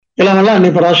எல்லாம் அன்னை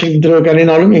பராசக்தி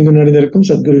திருவக்கரையினாலும் எங்கு நிறைந்திருக்கும்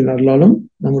சத்குரு அருளாலும்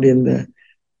நம்முடைய இந்த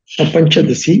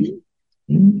பஞ்சதசி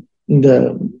இந்த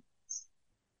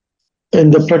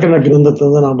இந்த பிரகடன கிரந்தத்தை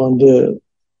தான் நாம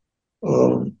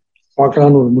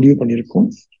பார்க்கலான்னு ஒரு முடிவு பண்ணியிருக்கோம்.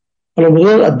 அதுல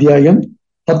முதல் அத்தியாயம்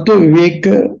தத்துவ விவேக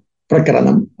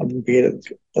பிரகரணம் அப்படின்னு பேர்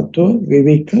இருக்கு. தத்துவ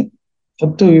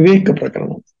விவேக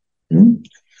பிரகரணம்.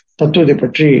 தத்துவத்தை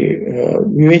பற்றி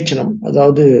விவேச்சனம்,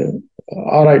 அதாவது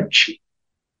ஆராய்ச்சி,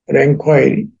 ஒரு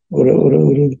என்கொயரி, ஒரு ஒரு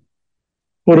ஒரு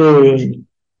ஒரு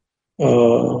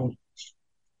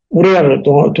உரையாடல்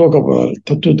துவக்கப்படுறாரு.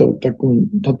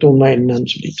 தத்துவம்னா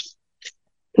என்னன்னு சொல்லிட்டு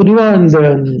பொதுவா இந்த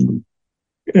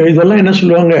இதெல்லாம் என்ன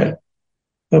சொல்லுவாங்க,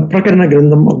 பிரகரண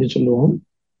கிரந்தம் அப்படின்னு சொல்லுவோம்.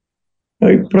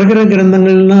 பிரகரண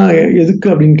கிரந்தங்கள்னா எதுக்கு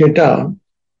அப்படின்னு கேட்டா,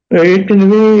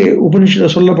 ஏற்கனவே உபனிஷத்துல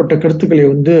சொல்லப்பட்ட கருத்துக்களை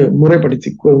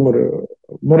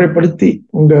முறைப்படுத்தி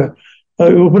உங்க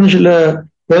உபனிஷத்துல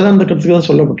வேதாந்த கருத்துக்கள் தான்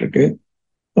சொல்லப்பட்டிருக்கு.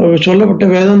 சொல்லப்பட்ட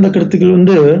வேதாந்த கருத்துக்கள்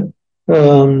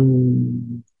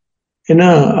ஏன்னா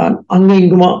அங்க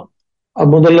இங்குமா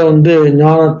முதல்ல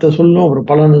ஞானத்தை சொல்லும், அப்புறம்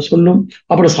பலனை சொல்லும்,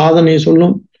 அப்புறம் சாதனையை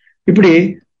சொல்லும், இப்படி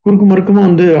குறுக்கு மறுக்குமா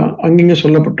அங்கிங்க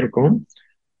சொல்லப்பட்டிருக்கும்.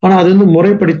 ஆனா அது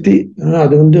முறைப்படுத்தி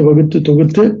அது வகுத்து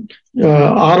தொகுத்து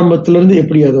ஆரம்பத்துல இருந்து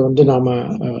எப்படி அதை நாம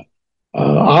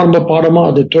ஆரம்ப பாடமா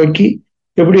அதை துவக்கி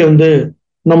எப்படி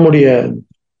நம்முடைய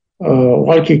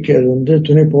வாழ்க்கைக்கு அது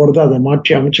துணை போறது, அதை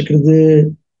மாற்றி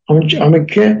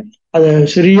அமைக்க அதை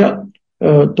சரியா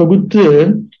தொகுத்து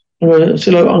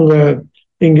சில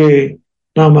இங்கே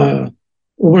நாம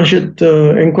உபனிஷத்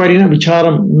என்கொயரினா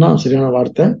விசாரம்னா சரியான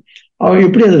வார்த்தை. அவங்க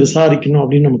எப்படி அதை விசாரிக்கணும்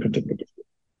அப்படின்னு நம்ம கற்றுக் கொடுக்குறது.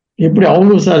 எப்படி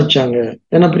அவங்க விசாரிச்சாங்க,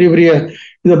 ஏன்னா பெரிய பெரிய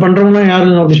இதை பண்றவங்களாம் யாரு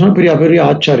அப்படின்னு சொன்னா பெரிய பெரிய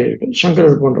ஆச்சாரியர்கள்,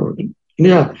 சங்கரர் போன்றவர்கள்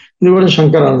இல்லையா. இது கூட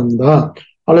சங்கரானந்தா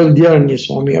அல்லது வித்யாரண்ய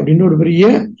சுவாமி அப்படின்னு ஒரு பெரிய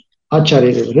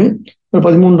ஆச்சாரியர். இவரு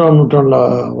 13ஆம் நூற்றாண்டுல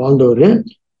வாழ்ந்தவர்.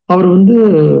 அவர்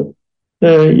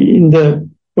இந்த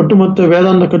ஒட்டுமொத்த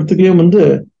வேதாந்த கருத்துக்களையும்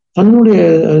தன்னுடைய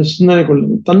சிந்தனைக்குள்ள,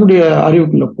 தன்னுடைய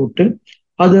அறிவுக்குள்ள போட்டு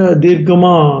அதை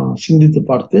தீர்க்கமா சிந்தித்து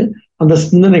பார்த்து அந்த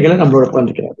சிந்தனைகளை நம்மளோட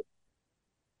பகிர்ந்துக்கிறாரு.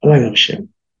 அதான் விஷயம்.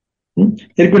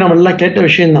 திருப்பி நம்ம எல்லாம் கேட்ட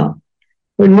விஷயம்தான்.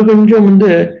 இன்னும் கொஞ்சம்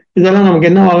இதெல்லாம் நமக்கு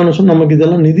என்ன ஆகணும் சொன்னா, நமக்கு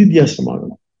இதெல்லாம் நிதித்தியாசம்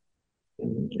ஆகணும்.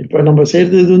 இப்ப நம்ம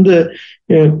செய்யறது இது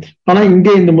ஆனா இங்க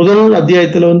இந்த முதல்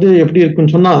அத்தியாயத்துல எப்படி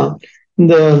இருக்குன்னு சொன்னா,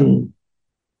 இந்த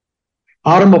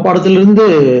ஆரம்ப பாடத்துல இருந்து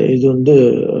இது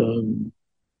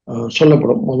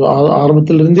சொல்லப்படும்.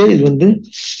 ஆரம்பத்திலிருந்தே இது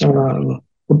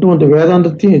ஒட்டுமொத்த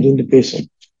வேதாந்தத்தையும் இது பேசும்.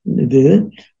 இது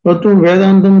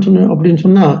வேதாந்தம் அப்படின்னு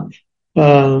சொன்னா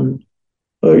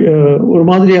ஒரு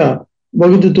மாதிரியா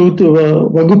வகுத்து தொகுத்து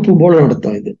வகுப்பு போல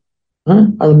நடத்தும். இது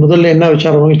அது முதல்ல என்ன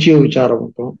விசாரம், ஜீவ விசாரம்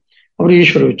இருக்கும், அப்புறம்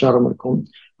ஈஸ்வர விசாரம் இருக்கும்,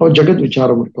 அப்புறம் ஜெகத்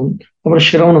விசாரம் இருக்கும், அப்புறம்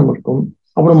சிரவணம் இருக்கும்,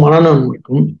 அப்புறம் மனநம்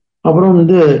இருக்கும், அப்புறம்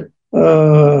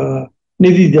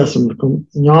நிதித்தியாசம் இருக்கும்,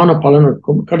 ஞான பலன்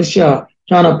இருக்கும், கடைசியா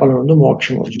ஞான பலன்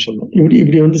மோட்சம் அப்படின்னு சொல்லுவோம்.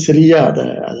 இப்படி சரியா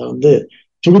அதை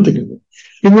தொகுத்துக்குது.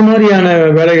 இந்த மாதிரியான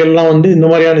வேலைகள்லாம் இந்த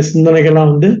மாதிரியான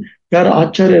சிந்தனைகள்லாம் வேற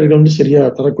ஆச்சாரியர்கள் சரியா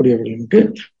தரக்கூடியவர்களுக்கு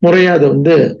முறையா அதை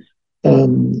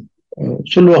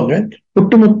சொல்லுவாங்க.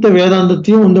 ஒட்டுமொத்த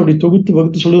வேதாந்தத்தையும் அப்படி தொகுத்து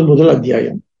வகுத்து சொல்லுவது முதல்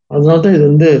அத்தியாயம். அதனால்தான்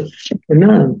இது என்ன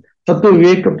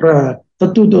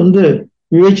தத்துவத்தை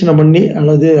விவேச்சனை பண்ணி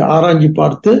அல்லது ஆராய்ச்சி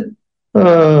பார்த்து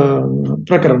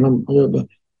பிரகரணம்,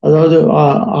 அதாவது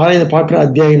ஆராய்ந்து பார்க்கிற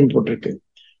அத்தியாயம் போட்டிருக்கு.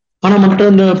 ஆனா மற்ற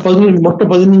இந்த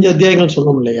 15 அத்தியாயங்கள்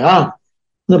சொல்லணும் இல்லையா.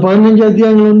 இந்த 15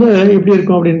 அத்தியாயங்கள் எப்படி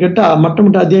இருக்கும் அப்படின்னு கேட்டா, மற்ற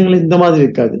அத்தியாயங்கள் இந்த மாதிரி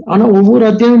இருக்காது. ஆனா ஒவ்வொரு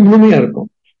அத்தியாயமும் முழுமையா இருக்கும்.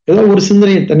 ஏதோ ஒரு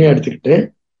சிந்தனையை தனியா எடுத்துக்கிட்டு,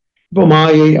 இப்போ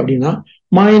மாயை அப்படின்னா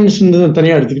மாயின் சிந்தனை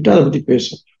தனியா எடுத்துக்கிட்டு அதை பத்தி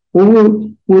பேசும்.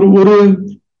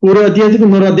 ஒரு அத்தியாயத்துக்கு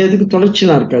இன்னொரு அத்தியாயத்துக்கு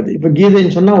தொடர்ச்சிலாம் இருக்காது. இப்ப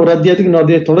கீதைன்னு சொன்னா ஒரு அத்தியாயத்துக்கு இன்னொரு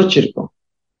அத்தியாயம் தொடர்ச்சி இருக்கும்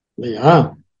இல்லையா,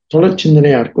 தொடர்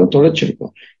சிந்தனையா இருக்கும், தொடர்ச்சி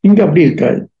இருக்கும். இங்க அப்படி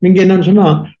இருக்காது. இங்க என்னன்னு சொன்னா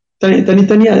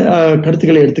தனித்தனியா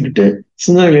கருத்துக்களை எடுத்துக்கிட்டு,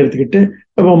 சிந்தனைகளை எடுத்துக்கிட்டு,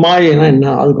 இப்போ மாயைனா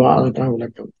என்ன அதுக்கான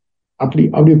விளக்கம்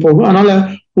அப்படி போகும். அதனால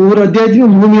ஒவ்வொரு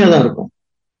அத்தியாயத்தையும் முழுமையா தான் இருக்கும்.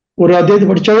 ஒரு அத்தியாயத்தை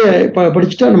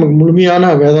படிச்சுட்டா நமக்கு முழுமையான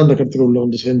வேதாந்த கருத்துக்கள்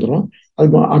உள்ள சேர்ந்துடும்.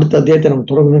 அதுக்கு அடுத்த அத்தியாயத்தை நம்ம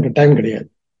தொடங்கணும்னு டைம் கிடையாது.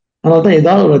 அதனால்தான்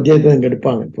ஏதாவது ஒரு அத்தியாயத்தை அங்க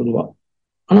எடுப்பாங்க பொதுவா.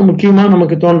 ஆனா முக்கியமா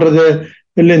நமக்கு தோன்றது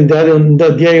இல்லை, இந்த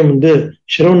அத்தியாயம்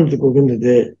சிரவணத்துக்கு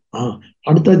உகந்தது,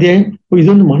 அடுத்த அத்தியாயம்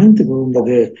இது மனத்துக்கு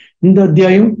உகந்தது, இந்த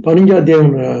அத்தியாயம் 15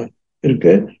 அத்தியாயம்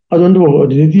இருக்கு, அது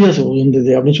நிதியாசம்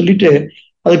உகந்தது அப்படின்னு சொல்லிட்டு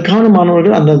அதுக்கான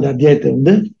மாணவர்கள் அந்த அத்தியாயத்தை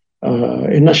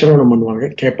என்ன சிரவணம் பண்ணுவாங்க,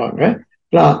 கேட்பாங்க.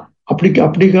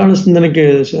 அப்படிக்கான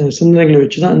சிந்தனைகளை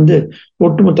வச்சுதான்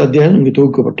ஒட்டுமொத்த அத்தியாயம் இங்கு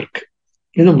தொகுக்கப்பட்டிருக்கு.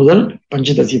 இது முதல்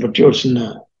பஞ்சதசி பற்றி ஒரு சின்ன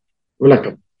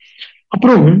விளக்கம்.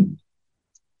 அப்புறம்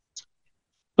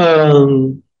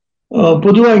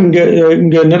பொதுவா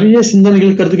இங்க நிறைய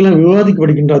சிந்தனைகள் கருத்துக்கள்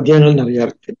விவாதிக்கப்படுகின்ற அத்தியாயங்கள் நிறைய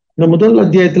இருக்கு. இந்த முதல்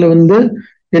அத்தியாயத்துல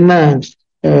என்ன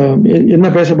என்ன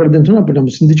பேசப்படுதுன்னு சொன்னா அப்படி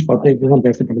நம்ம சிந்திச்சு பார்த்தா இப்படிதான்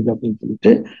பேசப்படுது அப்படின்னு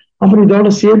சொல்லிட்டு, அப்புறம் இதோட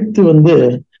சேர்த்து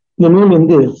இந்த நூல்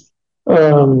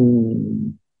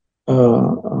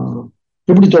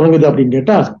எப்படி தொடங்குது அப்படின்னு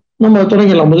கேட்டா, நம்ம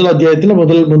தொடங்கலாம். முதல் அத்தியாயத்துல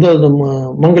முதல் முதல் நம்ம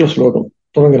மங்கள ஸ்லோகம்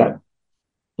தொடங்குறாங்க.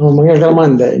 நம்ம மங்களகரமா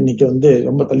இன்னைக்கு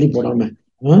ரொம்ப தள்ளி போடாம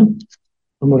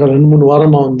நம்ம 2-3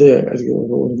 வாரமா அதுக்கு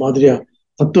ஒரு மாதிரியா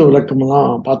தத்துவ விளக்கமெல்லாம்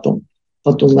பார்த்தோம்.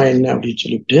 தத்துவம் தான் என்ன அப்படின்னு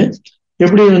சொல்லிட்டு,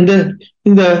 எப்படி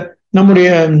இந்த நம்முடைய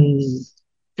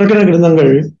பிரகடன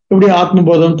கிரந்தங்கள் எப்படி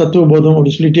ஆத்மபோதம் தத்துவ போதம்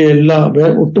அப்படின்னு சொல்லிட்டு எல்லா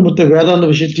ஒட்டுமொத்த வேதாந்த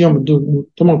விஷயத்தையும்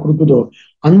மொத்தமா கொடுக்குதோ,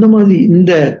 அந்த மாதிரி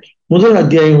இந்த முதல்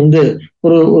அத்தியாயம்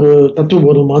ஒரு ஒரு தத்துவ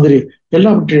போதம் மாதிரி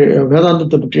எல்லா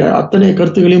வேதாந்தத்தை பற்றிய அத்தனை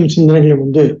கருத்துகளையும்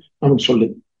சிந்தனைகளையும் நமக்கு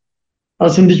சொல்லுது. அதை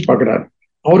சிந்திச்சு பார்க்கிறாரு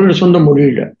அவருடைய சொந்த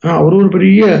மொழியில. அவர் ஒரு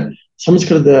பெரிய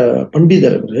சமஸ்கிருத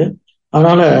பண்டிதர் அவரு.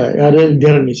 அதனால யாரு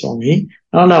தியானி சுவாமி.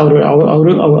 அதனால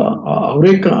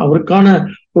அவருக்கான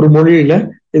ஒரு மொழியில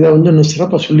இதை இன்னும்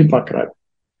சிறப்பா சொல்லி பார்க்கிறாரு.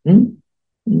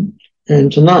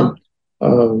 சொன்னா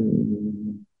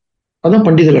அதான்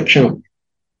பண்டித லட்சணம்.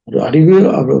 ஒரு அறிவு,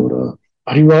 ஒரு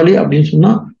அறிவாளி அப்படின்னு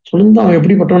சொன்னா சொல்லிருந்து அவன்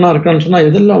எப்படிப்பட்டவனா இருக்கான்னு சொன்னா,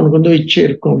 எதெல்லாம் அவனுக்கு இச்சை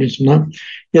இருக்கும் அப்படின்னு சொன்னா,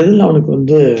 எதெல்லாம்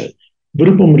அவனுக்கு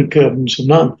விருப்பம் இருக்கு அப்படின்னு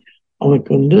சொன்னா,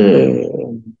 அவனுக்கு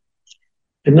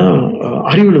என்ன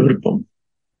அறிவுல விருப்பம்.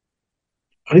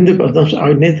 அறிந்து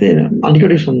நேற்று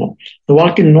அடிக்கடி சொன்னோம், இந்த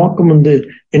வாழ்க்கையின் நோக்கம்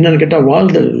என்னன்னு கேட்டா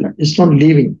வாழ்தல் இல்லை. It's not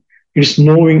living, it's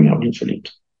knowing அப்படின்னு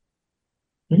சொல்லிட்டு.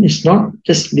 It's not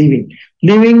just living.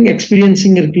 Living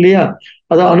experiencing இருக்கு இல்லையா,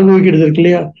 அதை அனுபவிக்கிறது இருக்கு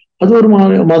இல்லையா, அது ஒரு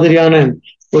மாதிரியான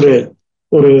ஒரு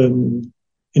ஒரு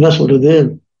என்ன சொல்றது,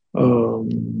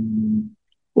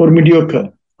 ஒரு மிடியோக்கர்,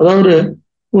 அதாவது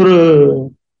ஒரு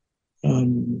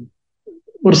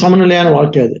ஒரு சமநிலையான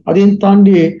வாழ்க்கை. அதையும்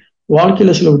தாண்டி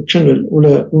வாழ்க்கையில சில உச்சங்கள்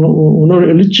உன்னோட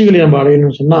எழுச்சிகளை நம்ம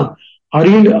அடையணும்னு சொன்னா,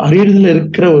 அறியறதுல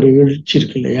இருக்கிற ஒரு எழுச்சி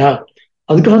இருக்கு இல்லையா,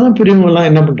 அதுக்காக தான் பெரியவங்க எல்லாம்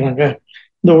என்ன பண்றாங்க,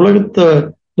 இந்த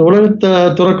உலகத்தை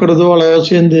துறக்கிறதோ அல்லது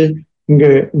சேர்ந்து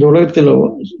இந்த உலகத்துல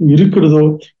இருக்கிறதோ,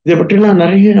 இதை பற்றிலாம்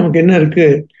நிறைய நமக்கு என்ன இருக்கு,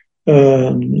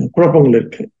 குழப்பங்கள்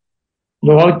இருக்கு.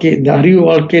 இந்த வாழ்க்கை, இந்த அறிவு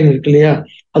வாழ்க்கைன்னு இருக்கு இல்லையா,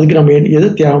 அதுக்கு நம்ம எதை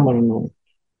தியாகம் பண்ணணும்,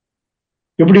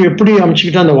 எப்படி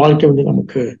அமைச்சுக்கிட்டா அந்த வாழ்க்கை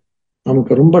நமக்கு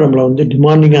நமக்கு ரொம்ப நம்மள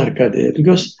டிமாண்டிங்கா இருக்காது.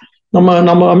 பிகாஸ்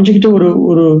நம்ம அமைச்சுக்கிட்ட ஒரு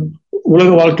ஒரு உலக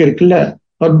வாழ்க்கை இருக்குல்ல,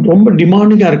 அது ரொம்ப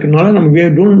டிமாண்டிங்கா இருக்குனால நம்ம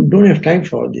don't have time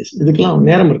for this. இதுக்கெல்லாம்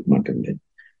நேரம் இருக்க மாட்டேங்குது.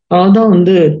 அதனால்தான்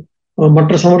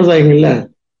மற்ற சம்பிரதாயங்கள்ல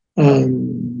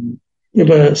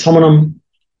இப்ப சமணம்,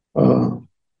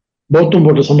 பௌத்தம்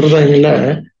போன்ற சம்பிரதாயங்கள்ல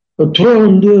துறை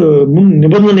முன்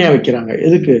நிபந்தனையா வைக்கிறாங்க.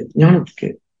 எதுக்கு? ஞானத்துக்கு.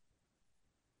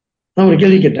 நான் ஒரு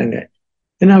கேள்வி கேட்டாங்க,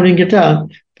 என்ன அப்படின்னு கேட்டா,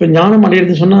 இப்ப ஞானம்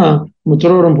அடையிறதுன்னு சொன்னா நம்ம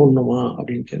துறவரம் போடணுமா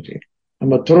அப்படின்னு கேட்டு,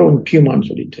 நம்ம துறவு முக்கியமானு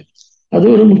சொல்லிட்டு, அது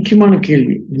ஒரு முக்கியமான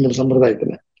கேள்வி இந்த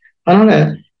சம்பிரதாயத்துல. அதனால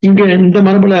இங்க இந்த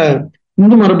மரபுல,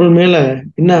 இந்து மரபு மேல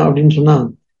என்ன அப்படின்னு சொன்னா,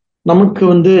 நமக்கு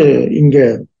இங்க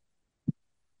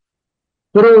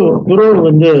துறவு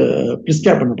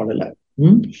பிரிஸ்கிரைப் பண்ணப்படலை.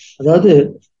 அதாவது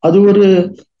அது ஒரு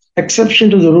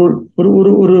எக்ஸப்ஷன் டு தி ரூல். ஒரு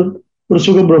ஒரு ஒரு ஒரு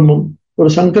சுகபிரம்மம், ஒரு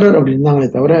சங்கரர் அப்படி இருந்தாங்களே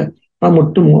தவிர, நான்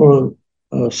மட்டும்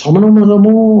சமண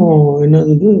மதமும்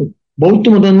என்னது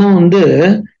பௌத்த மதம் தான்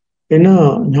என்ன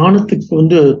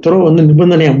ஞானத்துக்கு துறவு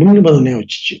நிபந்தனையா, முன் நிபந்தனையா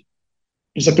வச்சுச்சு.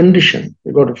 It's a condition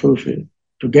you got to fulfil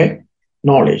to get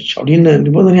knowledge அப்படின்னு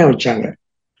நிபந்தனையா வச்சாங்க.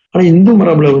 ஆனா இந்து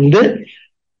மரபுல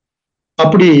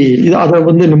அப்படி அதை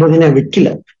நிபந்தனையா வைக்கல.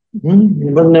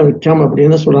 நிபந்தனை வைக்காம அப்படி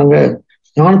என்ன சொல்றாங்க,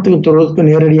 ஞானத்துக்கும் துறவுக்கும்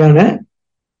நேரடியான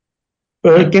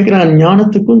கேட்கிறாங்க,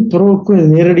 ஞானத்துக்கும் துறவுக்கும்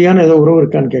நேரடியான ஏதோ உறவு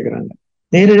இருக்கான்னு கேட்கிறாங்க.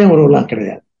 நேரடியான உறவுலாம்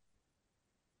கிடையாது.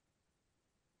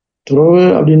 துறவு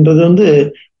அப்படின்றது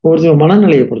ஒரு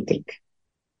மனநிலையை பொறுத்திருக்கு.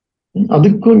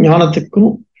 அதுக்கும்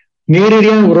ஞானத்துக்கும்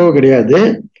நேரடியான உறவு கிடையாது.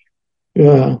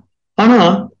 ஆனா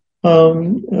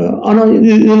ஆனா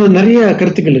இதுல நிறைய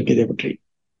கருத்துக்கள் இருக்கு, இதை பற்றி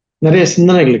நிறைய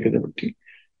சிந்தனைகள் இருக்கு. இதை பற்றி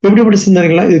எப்படிப்பட்ட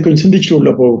சிந்தனைகள்லாம் இது கொஞ்சம் சிந்திச்சுட்டு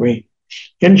உள்ள போகுமே.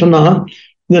 ஏன்னு சொன்னா,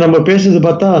 நம்ம பேசுறது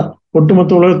பார்த்தா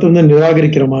ஒட்டுமொத்த உலகத்தை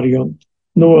நிராகரிக்கிற மாதிரியும்,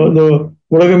 இந்த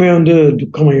உலகமே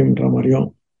துக்கமயம்ன்ற மாதிரியும்,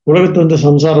 உலகத்தை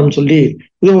சம்சாரம் சொல்லி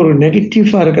இது ஒரு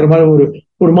நெகட்டிவா இருக்கிற மாதிரி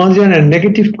ஒரு மாதிரியான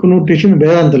நெகட்டிவ் கனோட்டேஷன்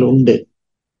வேதாந்தத்துல உண்டு.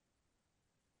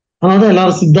 ஆனாதான்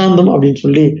எல்லாரும் சித்தாந்தம் அப்படின்னு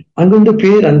சொல்லி அங்க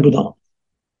பேர் அன்பு தான்,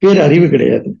 பேர் அறிவு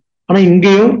கிடையாது. ஆனா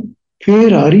இங்கேயோ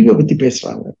பேர் அறிவை பத்தி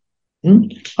பேசுறாங்க.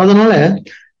 அதனால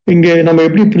இங்க நம்ம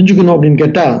எப்படி புரிஞ்சுக்கணும் அப்படின்னு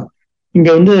கேட்டா, இங்க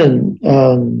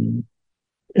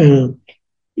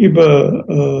இப்ப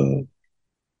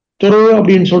துறவு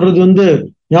அப்படின்னு சொல்றது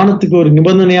ஞானத்துக்கு ஒரு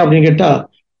நிபந்தனையா அப்படின்னு கேட்டா,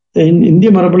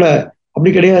 இந்திய மரபுல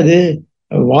அப்படி கிடையாது.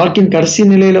 வாழ்க்கையின் கடைசி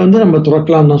நிலையில நம்ம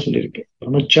துறக்கலாம் தான் சொல்லியிருக்கு.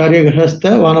 பிரம்மச்சாரிய, கிரகஸ்த,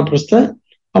 வானப்பிரஸ்த,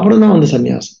 அப்புறம் தான்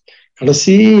சன்னியாசம்.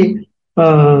 கடைசி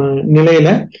நிலையில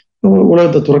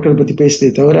உலகத்தை துறக்கிறத பத்தி பேசுதே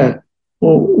தவிர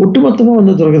ஒட்டுமொத்தமா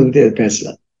வந்து துறக்கிறத பத்தி அது பேசல,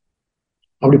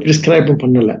 அப்படி பிரிஸ்கிரைபும்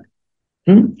பண்ணல.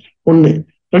 ஒண்ணு.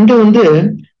 ரெண்டு வந்து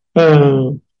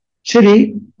சரி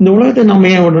இந்த உலகத்தை நம்ம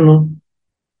ஏன் விடணும்?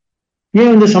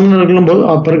 ஏன் வந்து சமணர்களும்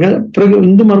பிறகு பிறகு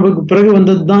இந்து மரபுக்கு பிறகு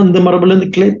வந்ததுதான், இந்த மரபுல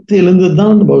இருந்து கிளைத்து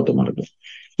எழுந்ததுதான் வந்து பௌத்த மரபு.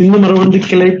 இந்து மரபு வந்து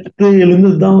கிளைத்து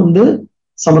எழுந்ததுதான் வந்து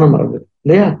சமண மரபு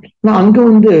இல்லையா? ஆனா அங்க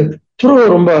வந்து துறவை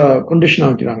ரொம்ப கண்டிஷனா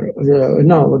வைக்கிறாங்க,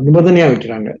 என்ன ஒரு நிபந்தனையா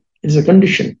வைக்கிறாங்க. It's a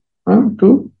condition to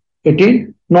attain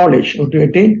knowledge, to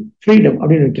attain freedom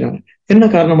அப்படின்னு வைக்கிறாங்க. என்ன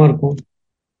காரணமா இருக்கும்?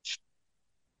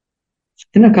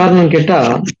 என்ன காரணம் கேட்டா,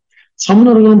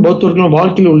 சமணர்களும் பௌத்தர்களும்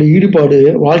வாழ்க்கையில் உள்ள ஈடுபாடு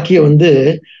வாழ்க்கையை வந்து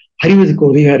அறிவதற்கு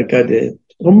உதவியா இருக்காது.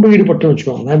 ரொம்ப ஈடுபட்டு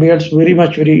வச்சுக்கோங்க, very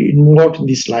much very involve in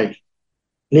this life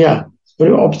இல்லையா?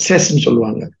 ஒரு ஆப்செஸ்ன்னு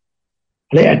சொல்லுவாங்க,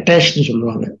 அப்படியே அட்டாச்னு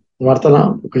சொல்லுவாங்க. இந்த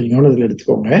வார்த்தைலாம் கொஞ்சம் கவனத்தில்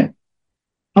எடுத்துக்கோங்க.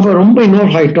 அப்ப ரொம்ப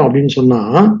இன்வால்வ் ஆயிட்டோம் அப்படின்னு சொன்னா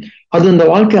அது அந்த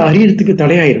வாழ்க்கையை அறியறதுக்கு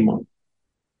தடையாயிருமா?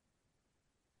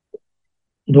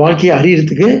 இந்த வாழ்க்கையை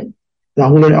அறியறதுக்கு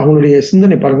அவங்களுடைய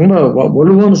சிந்தனை பாருங்க, ரொம்ப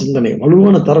வலுவான சிந்தனை,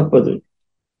 வலுவான தரப்பு அது.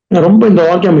 ரொம்ப இந்த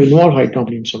வாழ்க்கை நம்ம இன்வால்வ் ஆயிட்டோம்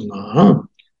அப்படின்னு சொன்னா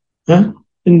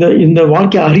இந்த இந்த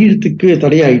வாழ்க்கையை அறியறதுக்கு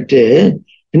தடையாயிட்டு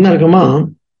என்ன இருக்குமா?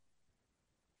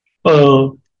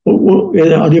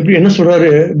 அது எப்படி என்ன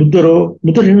சொல்றாரு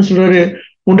புத்தர் என்ன சொல்றாரு?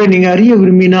 ஒன்றை நீங்க அறிய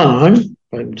விரும்பினால்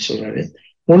சொல்றாரு,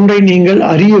 ஒன்றை நீங்கள்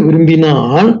அறிய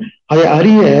விரும்பினால் அதை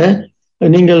அறிய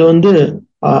நீங்கள் வந்து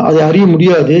அதை அறிய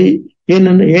முடியாது.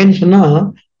 ஏன்னு சொன்னா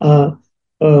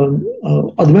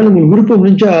அது மேல உங்களுக்கு விருப்பம்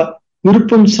முடிஞ்சா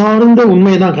விருப்பம் சார்ந்த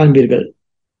உண்மையைதான் காண்பீர்கள்.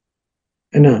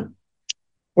 என்ன,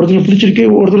 ஒருத்தருக்கு பிடிச்சிருக்கு,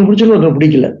 ஒருத்தருக்கு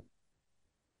பிடிக்கல.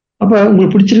 அப்ப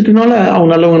உங்களுக்கு பிடிச்சிருக்குனால அவங்க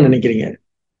நல்லவங்கன்னு நினைக்கிறீங்க,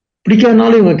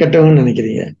 பிடிக்காதனால இவங்க கெட்டவங்கன்னு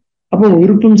நினைக்கிறீங்க. அப்போ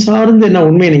விருப்பம் சார்ந்து என்ன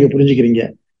உண்மையை நீங்க புரிஞ்சுக்கிறீங்க.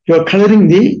 யூஆர் கலரிங்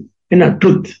தி என்ன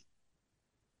ட்ரூத்.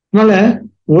 அதனால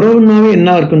உறவுனாவே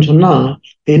என்ன இருக்குன்னு சொன்னா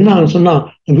என்ன ஆகும் சொன்னா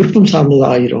விருப்பம் சார்ந்தது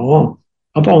ஆயிரும்.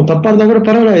 அப்போ அவங்க தப்பா இருந்தா கூட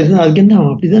பரவாயில்ல, அதுக்கு என்ன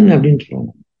அப்படிதானே அப்படின்னு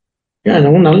சொல்லுவாங்க. ஏன்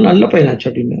அவங்க நல்ல நல்ல பையனாச்சு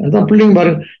அப்படின்னு. அதான் பிள்ளைங்க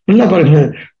பாருங்க, நல்லா பாருங்க,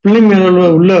 பிள்ளைங்க மேல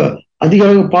உள்ள அதிக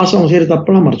அளவு பாசம் அவங்க செய்யற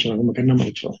தப்பெல்லாம் மறைச்சிடும், நம்ம கண்ணை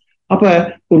மறைச்சிடும். அப்ப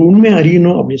ஒரு உண்மையை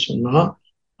அறியணும் அப்படின்னு சொன்னா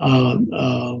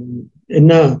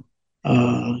என்ன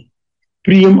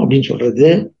பிரியம் அப்படின்னு சொல்றது,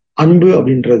 அன்பு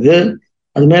அப்படின்றது,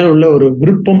 அது மேல உள்ள ஒரு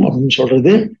விருப்பம் அப்படின்னு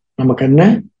சொல்றது நம்ம கண்ணை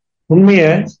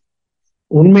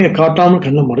உண்மையை காட்டாமல்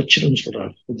கண்ணை மறைச்சிடும்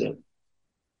சொல்றாரு புத்தர்.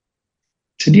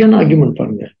 சரியான ஆர்குமெண்ட்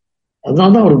பாருங்க.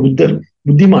 அதனாலதான் அவர் புத்தர்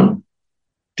புத்திமான்,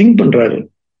 திங்க் பண்றாரு,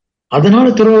 அதனால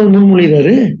துறவை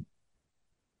முன்மொழிகிறாரு.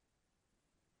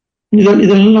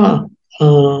 இதெல்லாம்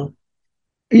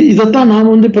இதைத்தான்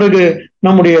நாம் வந்து பிறகு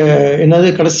நம்முடைய என்னது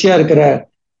கடைசியா இருக்கிற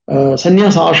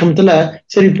சன்னியாச ஆசிரமத்துல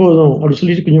சரி போதும் அப்படின்னு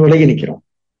சொல்லிட்டு கொஞ்சம் விலகி நிற்கிறோம்.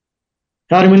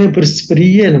 யாருமே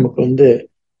பெரிய நமக்கு வந்து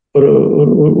ஒரு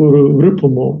ஒரு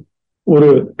விருப்பமோ ஒரு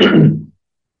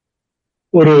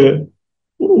ஒரு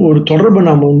ஒரு தொடர்பை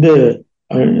நாம வந்து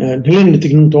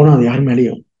நிலைநிறுத்திக்கணும்னு தோணாது யார்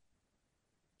மேலேயும்.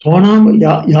 தோணாம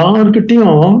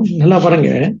யாருக்கிட்டையும் நல்லா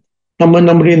பாருங்க,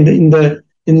 நம்முடைய இந்த இந்த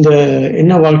இந்த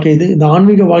என்ன வாழ்க்கை இது, இந்த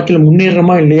ஆன்மீக வாழ்க்கையில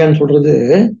முன்னேறமா இல்லையான்னு சொல்றது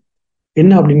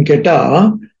என்ன அப்படின்னு கேட்டா,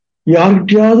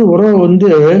 யார்கிட்டயாவது உறவை வந்து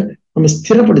நம்ம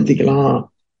ஸ்திரப்படுத்திக்கலாம்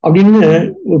அப்படின்னு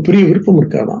ஒரு பெரிய விருப்பம்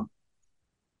இருக்காதான்.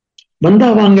 வந்தா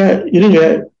வாங்க இருங்க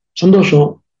சந்தோஷம்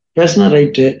பேசினா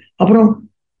ரைட்டு, அப்புறம்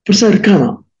பெருசா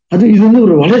இருக்காதான். இது வந்து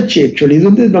ஒரு வளர்ச்சி. ஆக்சுவலி இது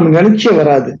வந்து நம்ம நினைச்சே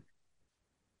வராது.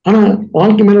 ஆனா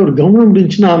வாழ்க்கை மேல ஒரு கவனம்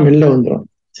இருந்துச்சுன்னா மெல்ல வந்துடும்.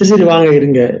 சரி வாங்க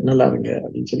இருங்க நல்லா இருங்க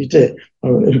அப்படின்னு சொல்லிட்டு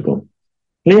இருக்கும்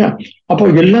இல்லையா? அப்போ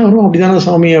எல்லாரும் அப்படிதானே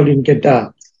சாமி அப்படின்னு கேட்டா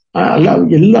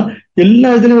எல்லா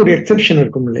இதுலயும் ஒரு எக்ஸெப்ஷன்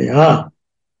இருக்கும் இல்லையா?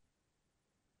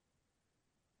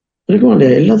 இருக்கும்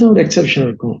இல்லையா? எல்லாத்தையும் ஒரு எக்ஸெப்ஷன்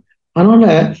இருக்கும். அதனால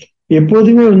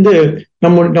எப்போதுமே வந்து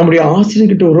நம்முடைய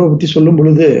ஆசிரியர்கிட்ட உறவை பத்தி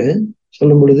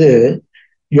சொல்லும் பொழுது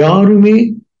யாருமே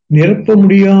நிரப்ப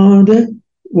முடியாத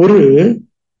ஒரு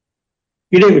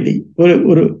இடைவெளி, ஒரு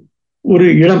ஒரு ஒரு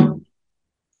இடம்,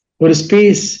 ஒரு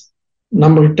ஸ்பேஸ்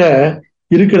நம்மகிட்ட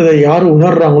இருக்கிறத யாரு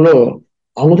உணர்றாங்களோ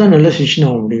அவங்கதான் நல்ல சிஷ்யன்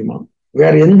ஆக முடியுமா.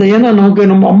 வேற எந்த, ஏன்னா நமக்கு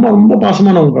நம்ம அம்மா ரொம்ப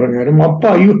பாசமானவங்க பாருங்க. நம்ம அப்பா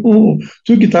ஐயோ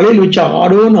தூக்கி தலையில் வச்சு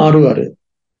ஆடுவோன்னு ஆடுவாரு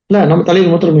இல்ல, நம்ம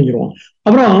தலையில் மூத்திரம் மிஞ்சிருவோம்.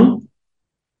 அப்புறம்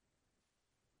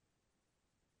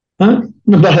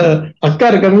நம்ம அக்கா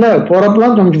இருக்காங்கல்ல,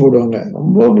 போறப்பெல்லாம் சமைச்சு போடுவாங்க,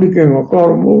 ரொம்ப பிடிக்கும் எங்க அக்கா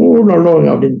ரொம்ப நல்லவங்க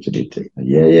அப்படின்னு சொல்லிட்டு.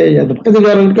 அந்த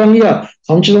பக்கத்துக்காரங்க இருக்காங்க இல்லையா,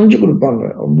 சமைச்சு கொடுப்பாங்க,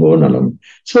 ரொம்ப நல்லவங்க.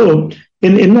 சோ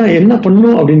என்ன என்ன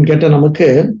பண்ணும் அப்படின்னு கேட்டா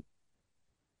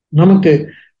நமக்கு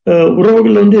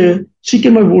உறவுகள் வந்து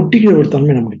சீக்கிரமா ஒட்டிக்கிற ஒரு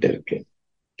தன்மை நம்ம கிட்ட இருக்கு,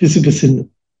 பிசு பிசுன்னு.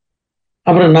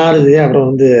 அப்புறம் நாருது, அப்புறம்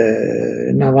வந்து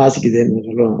நான் வாசிக்குதுன்னு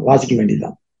சொல்லுவோம், வாசிக்க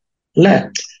வேண்டியதுதான் இல்ல.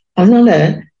 அதனால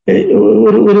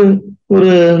ஒரு ஒரு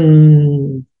ஒரு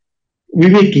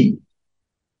விவேகி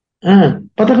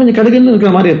பார்த்தா கொஞ்சம் கடுகுன்னு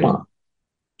இருக்கிற மாதிரி இருப்பான்.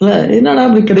 இல்ல என்னடா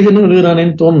அப்படி கடுகுன்னு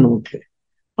எழுதுறானேன்னு தோணும் நமக்கு.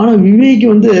 ஆனா விவேகி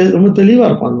வந்து ரொம்ப தெளிவா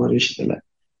இருப்பான் அந்த மாதிரி விஷயத்துல.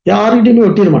 யாருக்கிட்டையுமே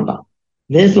ஒட்டிட மாட்டான்.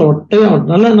 லேஸ்ல ஒட்டவே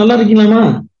மாட்டான். நல்லா நல்லா இருக்கீங்களாமா,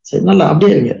 சரி நல்லா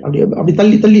அப்படியே இருங்க, அப்படியே அப்படி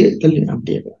தள்ளி தள்ளி தள்ளி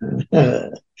அப்படியே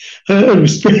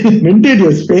மெயின்டைன்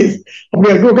யுவர் ஸ்பேஸ்.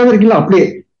 அப்படியே அங்கே உட்காந்து இருக்கீங்களா, அப்படியே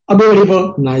அப்படியே வெளியே போ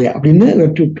நாயா அப்படின்னு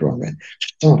வெட்டி விட்டுருவாங்க.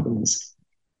 சுத்தமா இருக்கும் மனசு,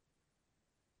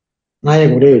 நாயை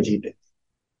கூடயே வச்சுக்கிட்டு.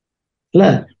 இல்ல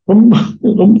ரொம்ப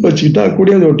ரொம்ப வச்சுக்கிட்டா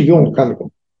கூடயே அது ஒட்டிக்கும்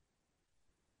உட்காந்துக்கும்.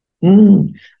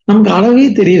 நமக்கு அளவே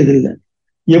தெரியறது இல்லை.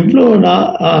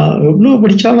 எவ்வளவு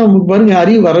படிச்சாலும் நமக்கு பாருங்க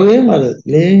அறிவு வரவே வராது,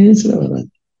 லேசுல வராது.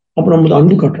 அப்ப நமக்கு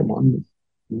அன்பு காட்டுறோமா, அன்பு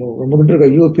ரொம்ப கிட்ட இருக்கு.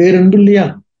 ஐயோ பேரன்பு இல்லையா,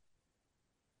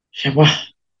 ஏப்பா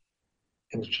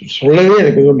சொல்லவே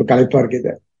எனக்கு ரொம்ப களைப்பா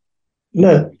இருக்குது. இல்ல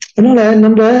அதனால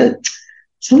நம்ம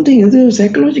சம்திங் இது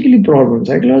சைக்கலாஜிக்கல் ப்ராப்ளம்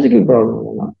சைக்கலாஜிக்கல்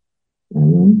ப்ராப்ளம்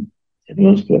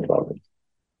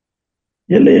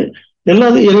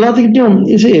எல்லாத்துக்கிட்டையும்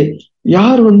இசை.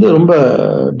 யார் வந்து ரொம்ப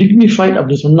டிக்னிஃபைட்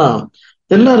அப்படி சொன்னா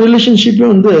எல்லா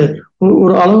ரிலேஷன்ஷிப்பையும் வந்து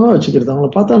ஒரு அளவா வச்சுக்கிறது. அவங்கள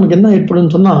பார்த்தா நமக்கு என்ன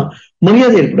ஏற்படும்னு சொன்னா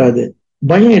மரியாதை ஏற்படாது,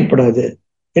 பயம் ஏற்படாது.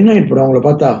 என்ன ஏற்படும் அவங்கள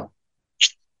பார்த்தா,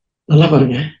 நல்லா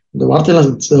பாருங்க இந்த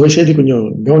வார்த்தையெல்லாம் சேர்த்து கொஞ்சம்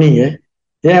கவனிங்க.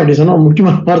 ஏன் அப்படி சொன்னா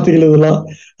முக்கியமான வார்த்தைகள் இதெல்லாம்.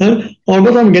 அவங்க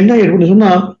பார்த்தா நமக்கு என்ன ஏற்படும்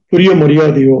சொன்னா பெரிய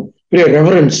மரியாதையோ, பெரிய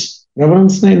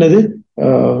ரெவரன்ஸ்னா என்னது,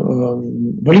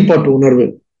 வழிபாட்டு உணர்வு,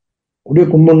 அப்படியே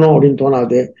கும்பிடணும் அப்படின்னு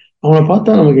தோணாது. அவங்கள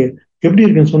பார்த்தா நமக்கு எப்படி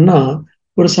இருக்குன்னு சொன்னா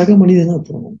ஒரு சக மனிதனா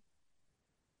தோணும்.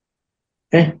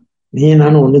 நீ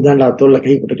நானும் ஒண்ணுதான்டா, தோல்ல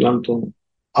கை போட்டுக்கலாம்னு தோணும்.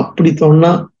 அப்படி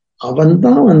தோணுனா அவன்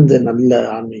தான் வந்து நல்ல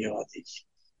ஆன்மீகவாதி.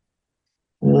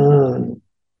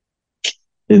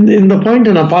 இந்த பாயிண்ட்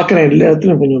நான் பாக்குறேன் எல்லா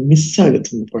இடத்துலயும் கொஞ்சம் மிஸ் ஆகுது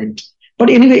இந்த பாயிண்ட்.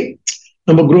 பட் எனிவே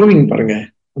நம்ம குரோவிங் பாருங்க,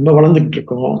 நம்ம வளர்ந்துகிட்டு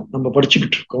இருக்கோம், நம்ம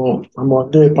படிச்சுக்கிட்டு இருக்கோம், நம்ம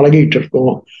வந்து பழகிட்டு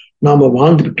இருக்கோம், நாம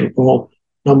வாழ்ந்துகிட்டு இருக்கோம்,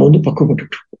 நம்ம வந்து பக்குவப்பட்டு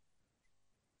இருக்கோம்.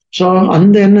 ஸோ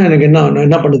அந்த எண்ணம் எனக்கு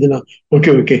என்ன பண்ணுதுன்னா,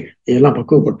 ஓகே ஓகே இதெல்லாம்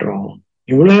பக்குவப்பட்டுரும்,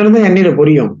 இவ்வளவு நேரம் தான் எண்ணெயில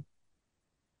பொரியும்,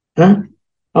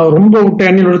 ரொம்ப விட்ட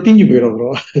எண்ணெயோட தீஞ்சு போயிடும் ப்ரோ.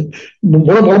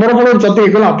 ஒரு சத்தம்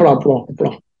கேட்கலாம், அப்பளம் அப்பளம்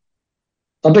அப்பளம்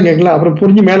சத்தம் கேட்கல, அப்புறம்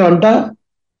புரிஞ்சு மேல வந்துட்டா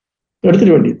எடுத்துட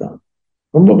வேண்டியதுதான்.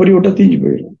 ரொம்ப பொறி விட்டா தீஞ்சு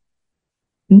போயிடும்.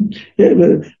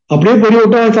 அப்படியே பொறி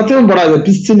விட்டா சத்தமும் போடாது,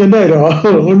 பிச்சுன்னு தான்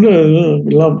ஆயிரும், ஒண்ணு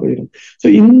எல்லாம் போயிடும். ஸோ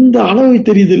இந்த அளவு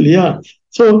தெரியுது இல்லையா.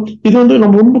 ஸோ இது வந்து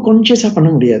நம்ம ரொம்ப கான்சியஸா பண்ண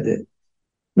முடியாது.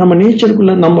 நம்ம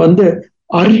நேச்சருக்குள்ள நம்ம வந்து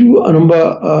அறிவு நம்ம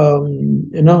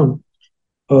என்ன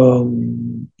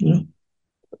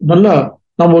நல்லா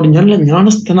நம்ம ஒரு நல்ல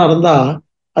ஞானஸ்தனா இருந்தா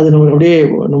அது நமக்கு அப்படியே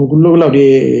நமக்குள்ள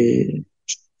அப்படியே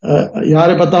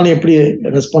யாரை பார்த்தாலும் எப்படி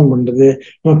ரெஸ்பாண்ட் பண்றது,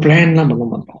 நம்ம பிளான் எல்லாம் பண்ண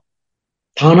மாட்டோம்.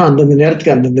 தானா அந்தந்த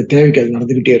நேரத்துக்கு அந்தந்த தேவைக்கு அது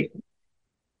நடந்துகிட்டே இருக்கும்.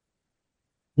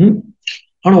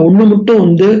 ஆனா ஒண்ணு மட்டும்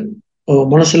வந்து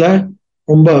மனசுல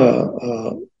ரொம்ப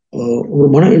ஒரு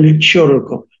மன எழுச்சியோட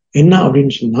இருக்கும். என்ன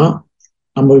அப்படின்னு சொன்னா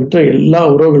நம்ம கிட்ட எல்லா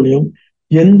உறவுகளையும்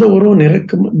எந்த உறவும்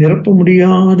நிரப்ப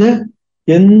முடியாத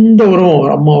எந்த உறவும்,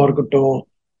 அம்மாவா இருக்கட்டும்,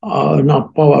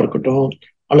 அப்பாவா இருக்கட்டும்,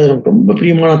 அல்லது நமக்கு ரொம்ப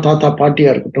பிரியமான தாத்தா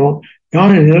பாட்டியா இருக்கட்டும்,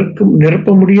 யாரும்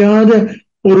நிரப்ப முடியாத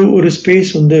ஒரு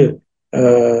ஸ்பேஸ் வந்து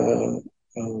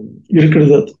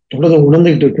இருக்கிறத தொடர்ந்து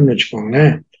உணர்ந்துகிட்டு இருக்குன்னு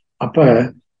வச்சுக்கோங்களேன். அப்ப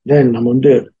நம்ம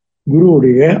வந்து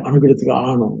குருவுடைய அனுகிரகத்துக்கு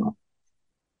ஆகணும்னா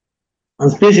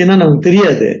அந்த ஸ்பேஸ் என்ன நமக்கு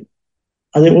தெரியாது,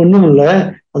 அது ஒண்ணும் இல்லை.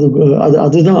 அது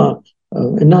அதுதான்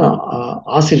என்ன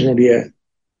ஆசிரியனுடைய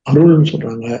அருள்னு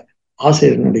சொல்றாங்க,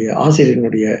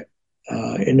 ஆசிரியனுடைய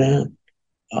என்ன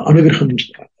அனுகிரகம்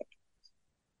சொல்றாங்க.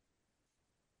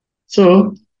 So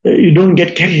you don't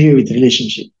get carried with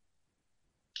relationship.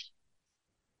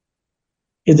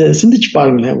 இதை சிந்திச்சு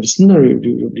பாருங்களேன். ஒரு சின்ன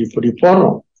இப்படி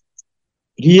போடுறோம்,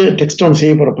 பெரிய டெக்ஸ்ட் ஒன்று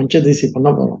செய்ய போறோம், பஞ்சதேசி பண்ண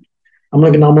போறோம்.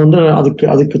 நம்மளுக்கு நாம வந்து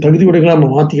அதுக்கு தகுதி உடைகளை நம்ம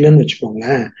மாத்திக்கலன்னு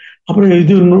வச்சுக்கோங்களேன். அப்புறம்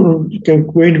இது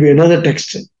another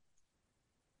text.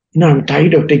 I'm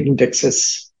tired of taking texts.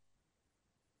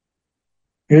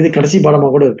 எழுதி கடைசி பாடமா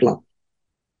கூட இருக்கலாம்.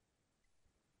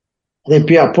 அதை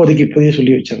இப்போதைக்கு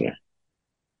சொல்லி வச்சிடுறேன்.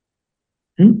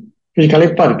 கொஞ்சம்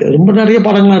களைப்பா இருக்கு, ரொம்ப நிறைய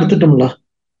பாடங்கள்லாம் எடுத்துட்டோம்ல.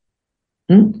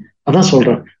 அதான்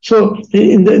சொல்றேன். ஸோ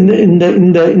இந்த இந்த இந்த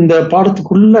இந்த இந்த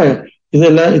பாடத்துக்குள்ள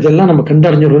இதெல்லாம் நம்ம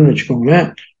கண்டறிஞ்சிடணும்னு வச்சுக்கோங்களேன்.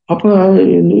 அப்ப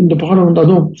இந்த பாடம் வந்து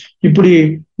அதுவும் இப்படி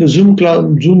இந்த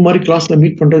ஜூம் மாதிரி கிளாஸ்ல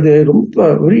மீட் பண்றது ரொம்ப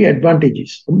வெரி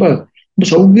அட்வான்டேஜஸ், ரொம்ப ரொம்ப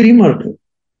சௌகரியமா இருக்கு.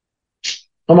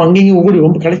 நம்ம அங்கேயும் ஓடி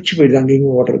ரொம்ப களைச்சு போயிடுது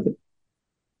அங்கேயும் ஓடுறது.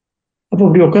 அப்போ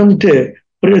அப்படி உட்காந்துட்டு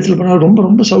ஒரு இடத்துல பண்ணாலும் ரொம்ப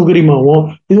ரொம்ப சௌகரியமாகவும்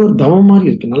இது ஒரு தவம் மாதிரி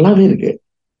இருக்கு, நல்லாவே இருக்கு,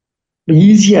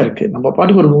 ஈஸியா இருக்கு. நம்ம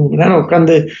பாட்டுக்கு ஒரு 3 மணி நேரம்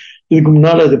உட்காந்து இதுக்கு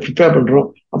முன்னால அதை ப்ரிப்பேர் பண்றோம்,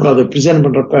 அப்புறம் அதை ப்ரெசென்ட்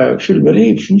பண்றப்ப ஃபீல் வெரி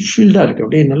ஃபுல்ஃபில்டா இருக்கு,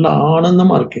 அப்படியே நல்லா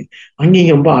ஆனந்தமா இருக்கு.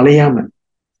 அங்கேயும் ரொம்ப அலையாம,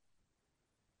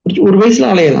 ஒரு வயசுல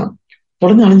அலையலாம்,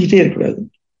 தொடர்ந்து அலைஞ்சிட்டே இருக்கக்கூடாது.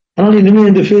 அதனால இனிமே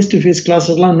இந்த ஃபேஸ் டு ஃபேஸ் கிளாஸ்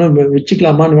எல்லாம் இன்னும்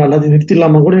வச்சுக்கலாமா, எல்லாத்தையும்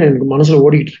நிறுத்திடலாமா கூட எனக்கு மனசுல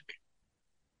ஓடிக்கிட்டு இருக்கு.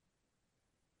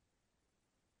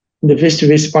 இந்த ஃபேஸ் டு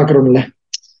ஃபேஸ் பாக்குறோம்ல,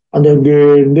 அந்த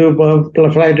இந்த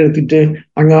ஃபிளைட் எடுத்துக்கிட்டு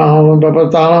அங்க அவன்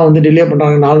தானா வந்து டிலே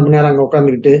பண்றாங்க, 4 மணி நேரம் அங்க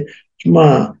உட்காந்துக்கிட்டு சும்மா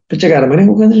பிச்சைக்கார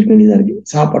மாதிரி உட்காந்துருக்க வேண்டியதா இருக்கு.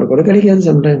 சாப்பாடு கூட கிடைக்காது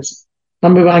சம்டைம்ஸ்.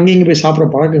 நம்ம அங்கேயும் இங்க போய் சாப்பிட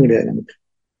பழக்கம் கிடையாது நமக்கு.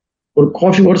 ஒரு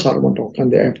காஃபி கூட சாப்பிட மாட்டோம்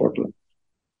உட்காந்து ஏர்போர்ட்ல.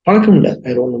 பழக்கம் இல்லை,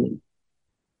 வேற ஒண்ணும் இல்லை.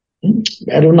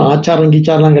 வேற ஒன்றும் ஆச்சாரம்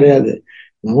கீச்சாரெல்லாம் கிடையாது.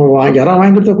 நம்ம யாராவது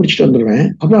வாங்கி கொடுத்தா குடிச்சிட்டு வந்துடுவேன்.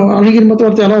 அப்புறம் அன்னைக்கு மொத்த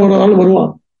ஒருத்தர் யாராவது ஒரு ஆள்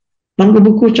வருவான், நமக்கு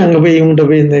புக் வச்சு அங்க போய் இவங்ககிட்ட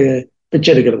போய் இந்த பிச்சை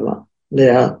எடுக்கிறதுலாம்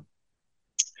இல்லையா?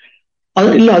 அது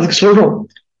இல்ல, அதுக்கு சொல்றோம்.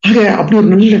 ஆக அப்படி ஒரு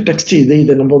நல்ல டெக்ஸ்ட்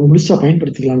இதை நம்ம முழுசா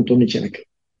பயன்படுத்திக்கலாம்னு தோணுச்சு எனக்கு.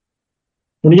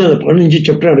 முடிஞ்ச அதை 15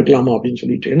 சாப்டர் எடுக்கலாமா அப்படின்னு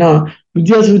சொல்லிட்டு. ஏன்னா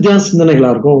வித்தியாச சிந்தனைகளா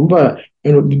இருக்கும். ரொம்ப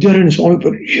வித்யாரண்ய சுவாமி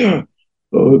பெரிய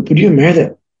பெரிய மேதை,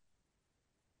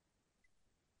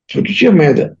 பெரிய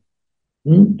மேதை.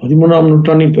 13ஆம்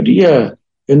நூற்றாண்டின் பெரிய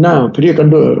என்ன பெரிய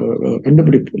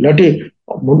கண்டுபிடிப்பு. இல்லாட்டி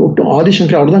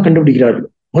ஆதிசங்கர் அவர் தான் கண்டுபிடிக்கிறாரு,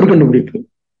 மறு கண்டுபிடிப்பு.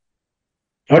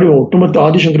 இல்லாட்டி ஒட்டுமொத்த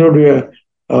ஆதிசங்கருடைய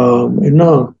என்ன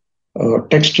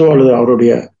டெக்ஸ்டோ அல்லது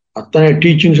அவருடைய அத்தனை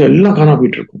டீச்சிங்ஸ் எல்லாம் காணா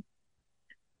போயிட்டு இருக்கும்.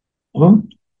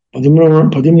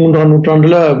 13ஆம்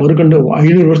நூற்றாண்டுல மறுகண்டு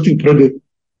 500 வருஷத்துக்கு பிறகு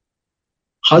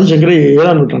ஆதிசங்கரை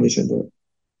 7ஆம் நூற்றாண்டை சேர்ந்தவர்.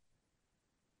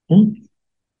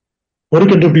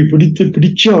 மறுகண்டு அப்படி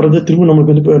பிடிச்சு அவர் வந்து திரும்ப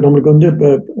நம்மளுக்கு வந்து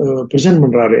பிரசன்ட்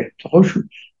பண்றாரு.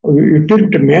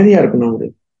 எப்பேற்பட்ட மேதையா இருக்கணும் அவரு,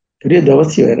 பெரிய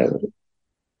தவசி வேற அவரு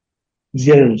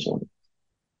விஜயன் சுவாமி.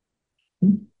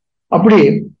 அப்படி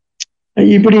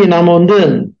இப்படி நாம வந்து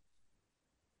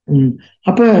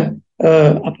அப்ப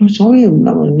சுவாமி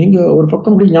நீங்க ஒரு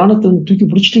பக்கம் அப்படி ஞானத்தை தூக்கி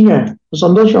பிடிச்சிட்டீங்க,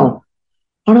 சந்தோஷம்.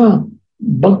 ஆனா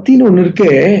பக்தின்னு ஒண்ணு இருக்கு,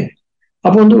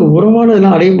 அப்ப வந்து உறவான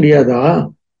இதெல்லாம் அடைய முடியாதா?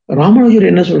 ராமானுஜர்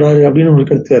என்ன சொல்றாரு அப்படின்னு ஒரு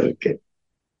கருத்து இருக்கு.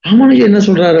 ராமானுஜர் என்ன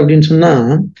சொல்றாரு அப்படின்னு சொன்னா,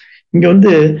 இங்க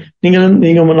வந்து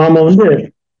நீங்க நாம வந்து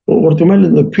ஒருத்தர் மேல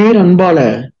இந்த பேரன்பால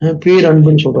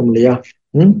பேரன்புன்னு சொல்றோம் இல்லையா?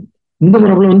 இந்த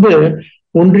மரபுல வந்து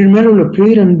ஒன்றின் மேல உள்ள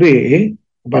பேரன்பே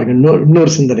பாருங்க.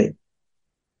 இன்னொரு சிந்தனை,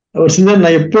 ஒரு சிந்தனை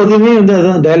நான் எப்போதுமே வந்து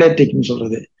அதான் டயலாக்டிக்னு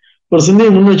சொல்றது. ஒரு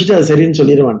சிந்தனையை முன் வச்சுட்டு அது சரின்னு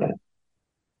சொல்லிட மாட்டேன்.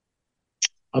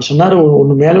 அவர் சொன்னாரு,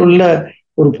 ஒண்ணு மேல உள்ள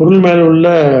ஒரு பொருள் மேல உள்ள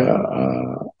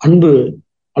அன்பு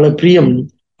அல்லது பிரியம்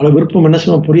அல்லது விருப்பம் என்ன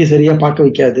சொல்லுவோம், புரிய சரியா பார்க்க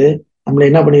வைக்காது. நம்மளை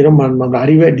என்ன பண்ணிடும், நம்ம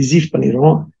அறிவை டிசீவ்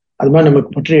பண்ணிடும். அது மாதிரி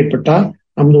நமக்கு பற்று ஏற்பட்டா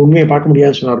நம்ம உண்மையை பார்க்க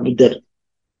முடியாதுன்னு சொன்னார் புத்தர்.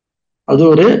 அது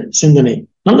ஒரு சிந்தனை,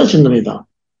 நல்ல சிந்தனை தான்,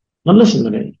 நல்ல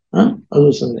சிந்தனை. அது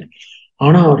ஒரு சிந்தனை.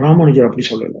 ஆனா ராமானுஜர் அப்படி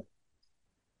சொல்லல.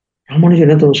 ராமானுஜர்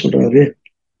என்ன சொல்றாரு,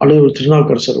 அல்லது ஒரு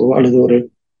திருநாவுக்கரசரோ அல்லது ஒரு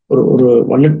ஒரு ஒரு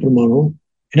வள்ளல் பெருமானோ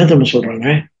என்ன சொல்றாங்க,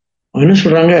 என்ன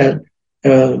சொல்றாங்க,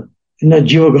 என்ன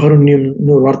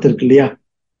ஜீவகாருண்யம்னு ஒரு வார்த்தை இருக்கு இல்லையா?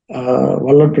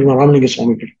 வள்ளல் பெருமான் ராமலிங்க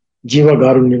சுவாமிகள்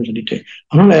ஜீவகாருண்யம் சொல்லிட்டு.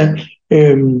 அதனால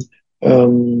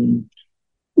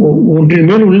ஒன்றின்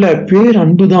மேல் உள்ள பேர்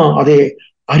அன்புதான் அதை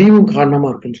அறிவும் காரணமா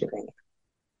இருக்குன்னு சொல்றாங்க.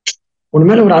 ஒன்று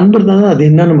மேல ஒரு அன்பு இருந்தா தான் அது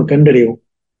என்ன நம்ம கண்டறியும்.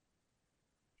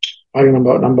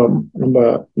 நம்ம நம்ம நம்ம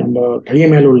நம்ம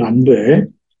பையன் மேல உள்ள அன்பு,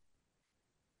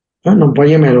 நம்ம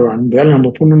பையன் மேல ஒரு அன்பு, நம்ம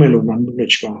பொண்ணு மேல ஒரு அன்புன்னு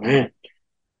வச்சுக்கோங்க.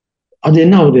 அது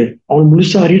என்ன ஆகுது, அவன்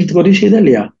முழுசா அறியறதுக்கு உதவி செய்தா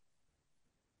இல்லையா?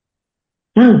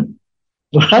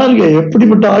 பாருங்க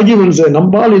எப்படிப்பட்ட ஆகியவன்ஸ்.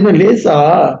 நம்பால் என்ன லேசா,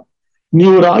 நீ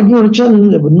ஒரு ஆகியம் வச்சா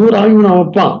இன்னொரு ஆகியம் நான்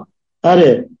வைப்பான். யாரு?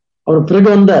 அவர் பிறகு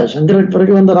வந்த சங்கரன்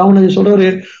பிறகு வந்த ராமநாதர் சொல்றாரு,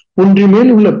 ஒன்றின்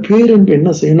மேல் உள்ள பேரன்பு என்ன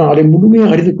செய்யணும், அதை முழுமையா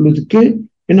அறிந்து கொள்வதற்கு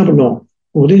என்ன பண்ணுவோம்,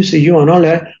 உதவி செய்யும். அதனால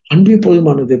அன்பே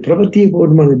போதுமானது, பிரபத்தியே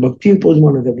போதுமானது, பக்தியே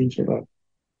போதுமானது அப்படின்னு சொல்றாரு.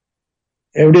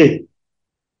 எப்படி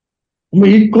ரொம்ப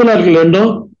ஈக்குவலா இருக்கு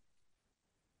வேண்டும்.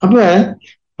 அப்ப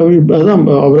அதான்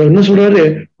அவர் என்ன சொல்றாரு,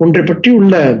 ஒன்றை பற்றி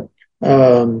உள்ள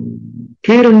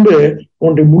பேரன்பு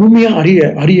ஒன்றை முழுமையா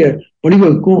அறிய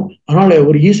வழிவகுக்கும். அதனால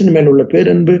ஒரு ஈசன் மேல உள்ள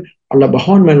பேரன்பு அல்ல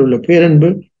பகவான் மேல உள்ள பேரன்பு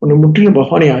ஒன்று முற்றிலும்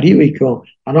பகவானை அறிய வைக்கும்.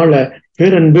 அதனால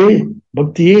பேரன்பே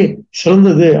பக்தியே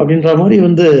சிறந்தது அப்படின்ற மாதிரி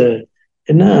வந்து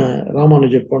என்ன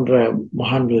ராமானுஜர் போன்ற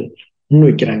மகான்கள்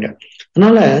முன்வைக்கிறாங்க.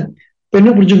 அதனால இப்ப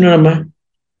என்ன புரிஞ்சுக்கணும், நம்ம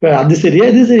இப்ப அது சரியா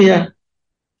இது சரியா,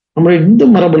 நம்ம இந்து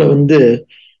மரபுல வந்து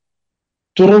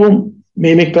துறவும்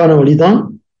மேய்மைக்கான வழிதான்,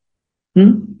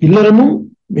 இல்லறமும்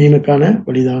மேய்மைக்கான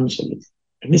வழிதான் சொல்லுது,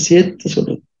 என்ன சேர்த்து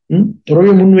சொல்லுது.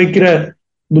 துறவை முன்வைக்கிற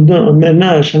புத்தன் என்ன,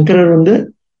 சங்கரர் வந்து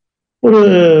ஒரு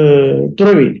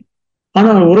துறவி,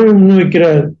 ஆனா உறவை முன்வைக்கிற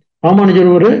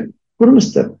ராமானுஜர் ஒரு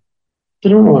குடும்பஸ்தர்,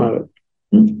 திருமணமானவர்.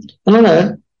 அதனால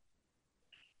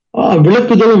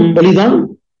விளக்குதலும் வழிதான்,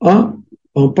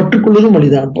 பற்றுக்கொள்வதும்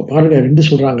வழிதான். பாருங்க, ரெண்டு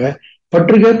சொல்றாங்க,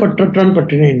 பற்றுக பற்றற்றான்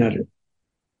பற்றினாரு,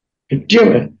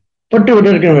 பட்டு விட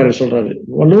இருக்க வேற சொல்றாரு.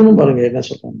 வள்ளுவனும் பாருங்க என்ன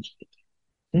சொல்றாங்க.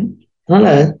 அதனால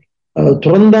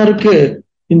துறந்தாருக்கு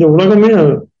இந்த உலகமே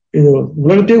இது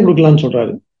உலகத்தையே கொடுக்கலாம்னு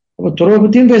சொல்றாரு. அப்ப துறவை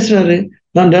பத்தியும் பேசுறாரு,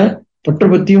 தாண்ட பற்ற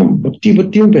பத்தியும் பக்தி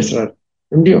பத்தியும் பேசுறாரு,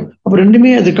 ரெண்டையும். அப்ப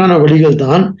ரெண்டுமே அதுக்கான வழிகள்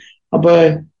தான். அப்ப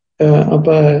அப்ப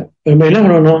நம்ம என்ன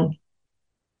பண்ணணும்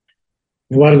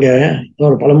பாருங்க,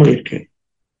 ஒரு பழமொழி இருக்கு,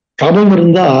 கபம்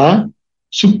இருந்தா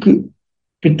சுக்கு,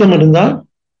 பித்தம் இருந்தா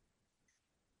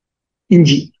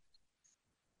இஞ்சி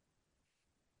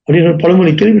அப்படின்னு ஒரு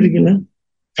பழமொழி கேள்விப்பட்டிருக்கீங்களா?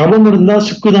 கபம் இருந்தா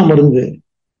சுக்கு தான் மருந்து,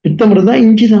 பித்தம் இருந்தா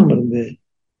இஞ்சி தான் மருந்து.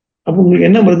 அப்ப உங்களுக்கு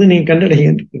என்ன மருந்து நீங்க கண்டடைங்க.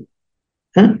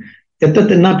 எத்த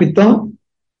தின்னா பித்தம்,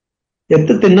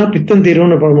 எத்த தின்னா பித்தம்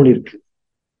தீரும்னு பழமொழி இருக்கு.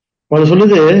 அது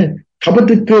சொல்லுது,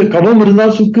 கபத்துக்கு கபம்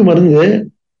இருந்தால் சுக்கு மருந்து,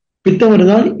 பித்தம்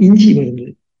இருந்தால் இஞ்சி மருந்து.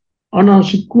 ஆனா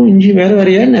சுக்கும் இஞ்சி வேற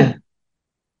வேறையா என்ன?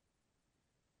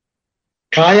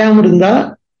 காயாம இருந்தா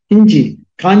இஞ்சி,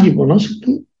 காஞ்சி போனா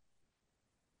சுக்கு.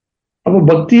 அப்ப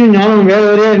பக்தியும் ஞானம் வேற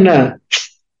வேறையா என்ன?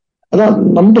 அதான்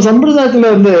நம்ம சம்பிரதாயத்துல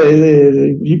வந்து இது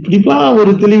இப்படிலாம்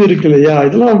ஒரு தெளிவு இருக்கு இல்லையா?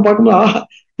 இதெல்லாம் பார்க்கும்போது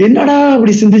என்னடா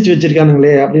அப்படி சிந்திச்சு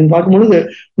வச்சிருக்கானுங்களே அப்படின்னு பார்க்கும்பொழுது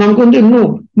நமக்கு வந்து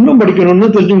இன்னும் இன்னும் படிக்கணும்னு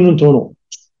தெரிஞ்சுக்கணும்னு தோணும்.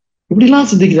 இப்படிலாம்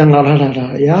சிந்திக்கிறாங்களா,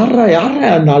 யாரா யாரா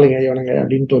அந்த ஆளுங்க இவனுங்க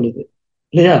அப்படின்னு தோணுது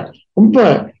இல்லையா? ரொம்ப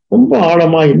ரொம்ப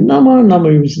ஆழமா என்னமா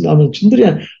நம்ம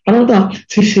சிந்தனையா. அதனாலதான்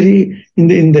சரி சரி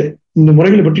இந்த இந்த இந்த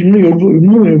முறைகளை பற்றி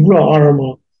இன்னும் எவ்வளவு ஆழமா,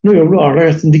 இன்னும் எவ்வளவு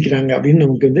அழகா சிந்திக்கிறாங்க அப்படின்னு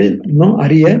நமக்கு வந்து இன்னும்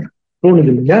அறிய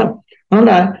தோணுது இல்லையா?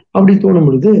 அதனால அப்படி தோணும்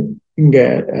பொழுது இங்க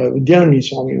வித்யாரண்ய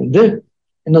சுவாமி வந்து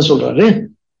என்ன சொல்றாரு,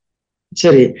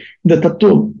 சரி இந்த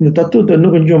தத்துவத்தை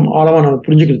இன்னும் கொஞ்சம் ஆழமா நம்ம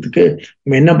புரிஞ்சுக்கிறதுக்கு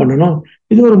நம்ம என்ன பண்ணணும்,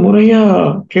 இது ஒரு முறையா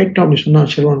கேட்டோம் அப்படின்னு சொன்னா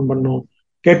சிரவணம் பண்ணணும்.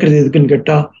 கேட்கறது எதுக்குன்னு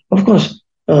கேட்டா, அப்கோர்ஸ்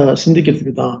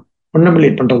சிந்திக்கிறதுக்கு தான்,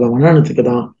 கண்டபிளேட் பண்றதா, மனநலத்துக்கு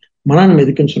தான். மனநலம்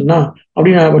எதுக்குன்னு சொன்னா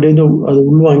அப்படின்னு அப்படி வந்து அது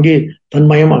உள்வாங்கி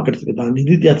தன்மயமாக்குறதுக்கு தான்,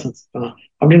 நிதித்தியாசனத்துக்கு தான்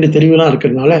அப்படின்ற தெளிவுலாம்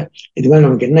இருக்கிறதுனால இதுவே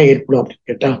நமக்கு என்ன ஏற்படும் அப்படின்னு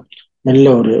கேட்டா நல்ல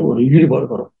ஒரு ஒரு ஈடுபாடு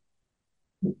வரும்.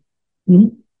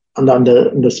 அந்த அந்த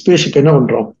இந்த ஸ்பேஸுக்கு என்ன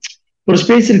பண்றோம், ஒரு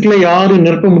ஸ்பேஸ் இருக்குல்ல, யாரும்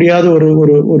நிரப்ப முடியாத ஒரு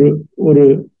ஒரு ஒரு ஒரு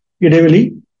இடைவெளி.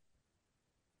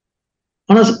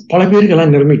 ஆனா பல பேருக்கு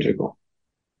எல்லாம் நிரம்பிட்டு இருக்கோம்.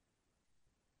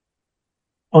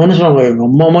 அவங்க என்ன சொல்லுவாங்க, எங்க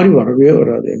அம்மா மாதிரி வரவே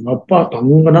வராது, எங்க அப்பா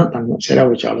தங்கன்னா தங்கம் சிறா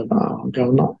வச்சாலும் தான் அவன்.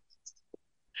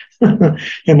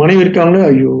 என் மனைவி இருக்காங்க,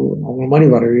 ஐயோ அவங்க மாதிரி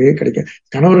வரவே கிடைக்கும்.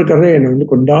 கணவர் இருக்காரே என்னை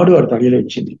வந்து கொண்டாடுவார் தலையில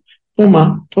வச்சு, போமா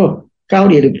போ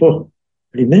காவடி எடுப்போ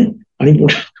அப்படின்னு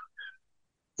அனுப்பிவிட்டு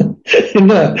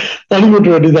என்ன அனுப்பிவிட்ட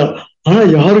வேண்டியதான். ஆனா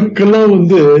யாருக்கெல்லாம்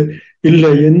வந்து இல்ல,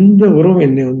 எந்த உறவும்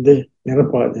என்னை வந்து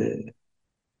நிரப்பாது,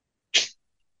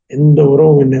 எந்த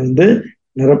உறவும் என்னை வந்து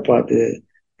நிரப்பாது,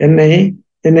 என்னை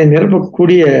என்னை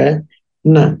நிரப்பக்கூடிய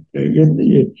என்ன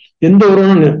எந்த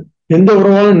உறவும் எந்த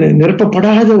உறவாலும்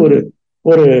நிரப்பப்படாத ஒரு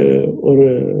ஒரு ஒரு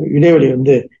இடைவெளி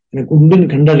வந்து எனக்கு உண்டுன்னு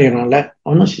கண்டறியனால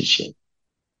அவனும் சிஷ்யன்,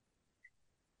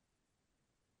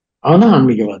 அவன்தான்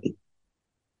ஆன்மீகவாதி,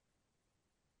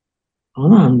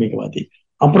 அவன்தான் ஆன்மீகவாதி.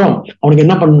 அப்புறம் அவனுக்கு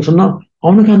என்ன பண்ணணும்னு சொன்னா,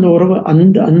 அவனுக்கு அந்த உறவை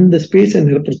அந்த அந்த ஸ்பேஸை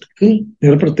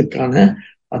நிரப்புறதுக்கான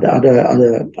அத அத அத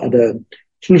அத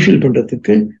ஃபுல்ஃபில்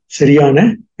பண்றதுக்கு சரியான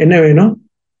என்ன வேணும்,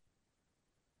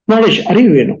 நாலேஜ், அறிவு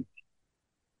வேணும்.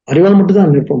 அறிவால்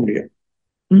மட்டும்தான் நிரப்ப முடியும்.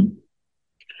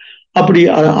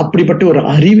 அப்படிப்பட்ட ஒரு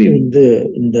அறிவை வந்து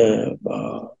இந்த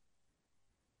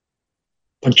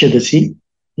பஞ்சதசி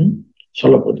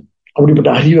சொல்ல போகுது. அப்படிப்பட்ட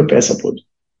அறிவை பேச போகுது.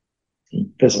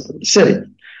 சரி,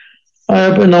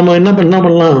 இப்ப நாம என்ன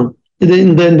பண்ணலாம், இது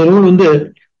இந்த இந்த நூல் வந்து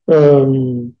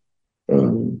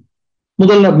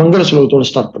முதல்ல மங்கள ஸ்லோகத்தோட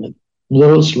ஸ்டார்ட் பண்ணுது.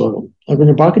 முதல் ஸ்லோகம் அது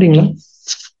கொஞ்சம் பாக்குறீங்களா?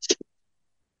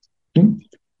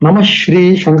 நம ஸ்ரீ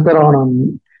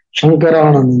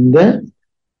சங்கரானந்த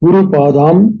குரு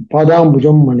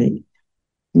பாதாம்புஜம் மணி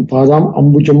பாதாம்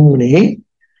அம்புஜம் மணி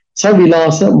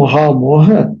சவிலாச மகாமோக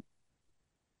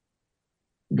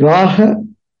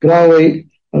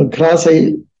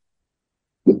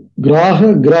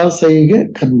கிராசைக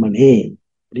கர்மனே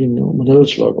அப்படின்னு முதல்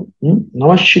ஸ்லோகம்.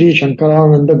 நமஸ்ரீ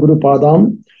சங்கரானந்த குரு பாதாம்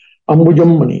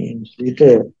அம்புஜம் மணின்னு சொல்லிட்டு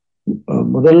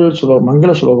முதல் ஸ்லோகம்,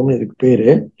 மங்கள ஸ்லோகம்னு இதுக்கு பேரு.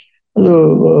 அது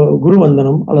குரு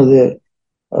வந்தனம் அல்லது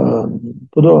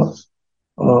பொதுவா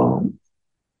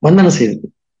வந்தனம் செய்யறது,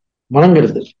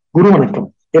 வணங்குறது, குரு வணக்கம்,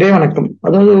 இறை வணக்கம்.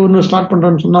 அதாவது ஒண்ணு ஸ்டார்ட்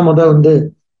பண்றேன்னு சொன்னா முதல் வந்து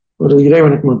ஒரு இறை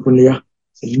வணக்கம் இருக்கும் இல்லையா?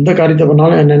 எந்த காரியத்தை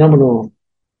பண்ணாலும் என்ன பண்ணுவோம்,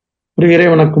 ஒரு இறை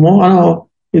வணக்கமோ. ஆனா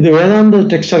இது வேதாந்த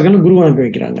டெக்ஸ்டா இருக்குன்னு குரு வணக்கம்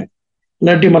வைக்கிறாங்க.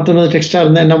 இல்லாட்டி மற்ற டெக்ஸ்டா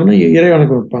இருந்தா என்ன பண்ணும், இறை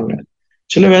வணக்கம் வைப்பாங்க.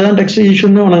 சில வேதாந்த டெக்ஸ்ட்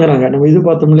ஈஸ்வரன் வணங்குறாங்க. நம்ம இது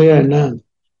பார்த்தோம் இல்லையா, என்ன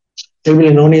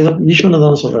நவநீதம் ஈஸ்வரனை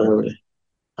தான் சொல்றாரு அவரு,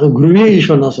 அது குருவே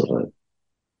ஈஸ்வரன் தான் சொல்றாரு.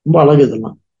 ரொம்ப அழகு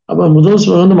இதெல்லாம். அப்ப முதல்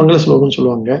ஸ்லோகம் வந்து மங்கள ஸ்லோகம்னு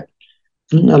சொல்லுவாங்க,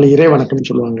 அதுல இறை வணக்கம்னு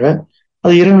சொல்லுவாங்க.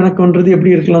 அது இறை வணக்கம்ன்றது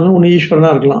எப்படி இருக்கலாம்னா, ஒண்ணு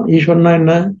ஈஸ்வரனா இருக்கலாம், ஈஸ்வரனா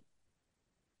என்ன,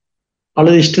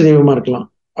 அல்லது இஷ்ட தெய்வமா இருக்கலாம்,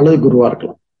 அல்லது குருவா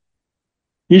இருக்கலாம்.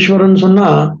 ஈஸ்வரன் சொன்னா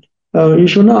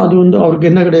ஈஸ்வரனா அது வந்து அவருக்கு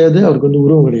என்ன கிடையாது, அவருக்கு வந்து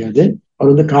உருவம் கிடையாது.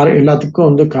 அவர் வந்து எல்லாத்துக்கும்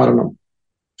வந்து காரணம்,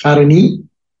 காரணி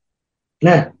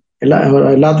இல்ல,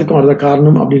 எல்லாத்துக்கும் வரத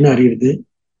காரணம் அப்படின்னு அறியுது.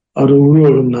 அவர்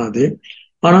உருவம் தான் அது.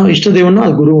 ஆனா இஷ்ட தெய்வம்னா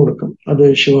அது குருவும் இருக்கும். அது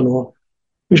சிவனோ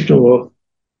விஷ்ணுவோ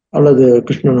அல்லது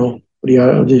கிருஷ்ணனோ அப்படியா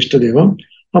அது இஷ்ட தெய்வம்.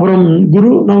 அப்புறம் குரு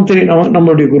நமக்கு தெரியும்,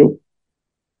 நம்மளுடைய குரு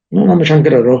நம்ம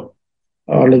சங்கரரோ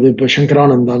அல்லது இப்ப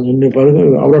சங்கரானந்தான்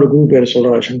அவரோட குரு பேரை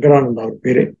சொல்ற சங்கரானந்தா அவர்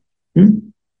பேரு.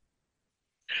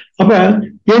 அப்ப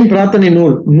ஏன் பிரார்த்தனை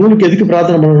நூல், நூலுக்கு எதுக்கு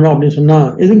பிரார்த்தனை பண்ணணும் அப்படின்னு சொன்னா,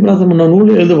 எதுக்கு பிரார்த்தனை பண்ணணும்,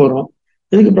 நூல் எழுத போறோம்,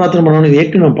 எதுக்கு பிரார்த்தனை பண்ணணும், இது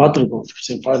ஏற்கனவே நம்ம பார்த்திருக்கோம்.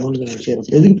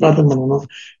 எதுக்கு பிரார்த்தனை பண்ணணும்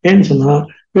ஏன்னு சொன்னா,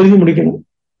 எழுதி முடிக்கணும்.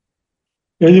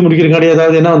 எழுதி முடிக்கிறக்காடி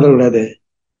ஏதாவது என்ன வந்துடக்கூடாது,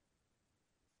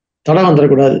 தடை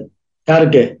வந்துடக்கூடாது.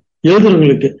 யாருக்கு,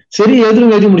 எழுதுறவங்களுக்கு. சரி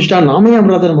எழுதுறவங்க எழுதி முடிச்சிட்டா நாம ஏன்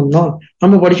பிரார்த்தனை பண்ணணும்,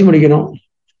 நம்ம படிச்சு முடிக்கணும்.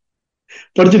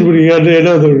 படிச்சுட்டு முடிக்க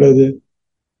என்ன வந்துடக்கூடாது,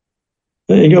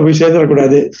 எங்க போய்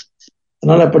சேர்ந்துடக்கூடாது.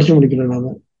 அதனால படிச்சு முடிக்கணும்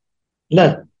நாம இல்ல,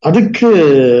 அதுக்கு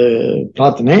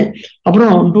பிரார்த்தனை. அப்புறம்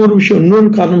இன்னொரு விஷயம், இன்னொரு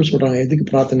காரணம் சொல்றாங்க எதுக்கு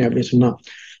பிரார்த்தனை அப்படின்னு சொன்னா,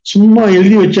 சும்மா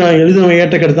எழுதி வச்சா எழுதுவன்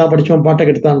ஏட்ட கெடுத்தா படிச்சவன் பாட்டை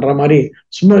கெடுத்தான்ற மாதிரி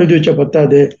சும்மா எழுதி வச்சா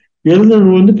பத்தாது.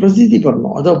 எழுதுனது வந்து பிரசித்தி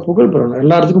பெறணும், அதான் புகழ் பெறணும்,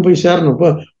 எல்லா இடத்துக்கும் போய் சேரணும்.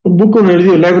 இப்போ புக் ஒன்று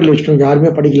எழுதி லைப்ரரியில் வச்சுக்கோங்க,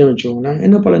 யாருமே படிக்கலன்னு வச்சுக்கோங்களேன்,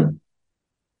 என்ன பலன்,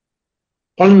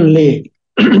 பலன் இல்லையே.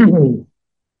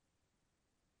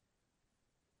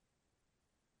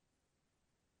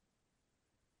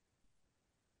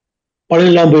 பலன்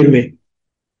இல்லாம போயிருமே.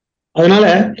 அதனால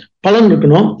பலன்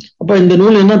இருக்கணும். அப்ப இந்த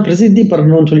நூல் என்ன பிரசித்தி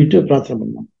பெறணும்னு சொல்லிட்டு பிரார்த்தனை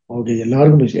பண்ணணும். ஓகே,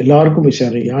 எல்லாருக்கும் போய்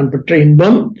சேரும். யான் பெற்ற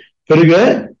இன்பம் பெருக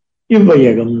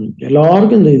இவ்வையகம்.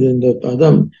 எல்லாருக்கும் இந்த இது இந்த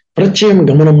அதான் பிரச்சயம்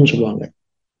கமனம்னு சொல்லுவாங்க.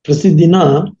 பிரசித்தினா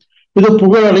இது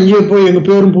புகழ் அடைஞ்சு போய் எங்க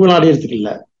பேரும் புகழ் அடையிறதுக்கு இல்ல.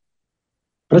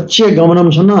 பிரச்சய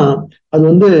கவனம் சொன்னா அது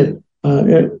வந்து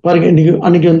பாருங்க, இன்னைக்கு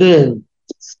அன்னைக்கு வந்து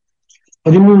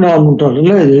 13ஆம்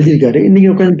நூற்றாண்டுல எழுதியிருக்காரு.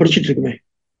 இன்னைக்கு உட்காந்து படிச்சுட்டு இருக்குமே,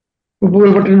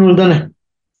 புகழ்பெற்ற நூல் தானே.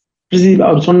 பிரசித்தி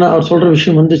அவர் சொல்ற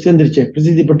விஷயம் வந்து சேர்ந்துருச்சே,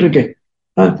 பிரசித்தி பெற்றிருக்கேன்.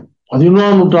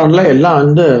 11ஆம் நூற்றாண்டுல எல்லாம்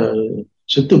வந்து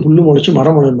செத்து புல்லு முளைச்சு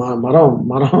மரம் மரம்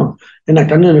மரம் என்ன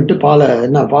கண்ணு நட்டு பாலை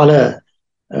என்ன பாலை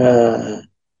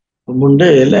முண்டு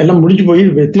எல்லாம் முடிஞ்சு போய்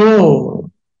எத்தனையோ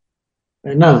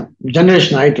என்ன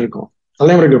ஜெனரேஷன் ஆயிட்டு இருக்கோம்,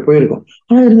 தலைமுறைகள் போயிருக்கோம்.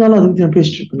 ஆனா இருந்தாலும் அதை பத்தி நம்ம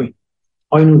பேசிட்டு இருக்கோமே.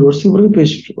 500 வருஷத்துக்கு பிறகு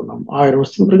பேசிட்டு இருக்கோம், நம்ம 1000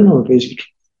 வருஷத்துக்கு பிறகு நம்ம பேசிட்டு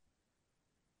இருக்கோம்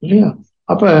இல்லையா.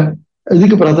 அப்ப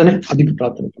இதுக்கு பிரார்த்தனை, அதுக்கு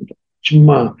பிரார்த்தனை பண்றோம்,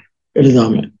 சும்மா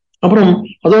எழுதாம. அப்புறம்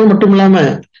அதோடு மட்டும் இல்லாம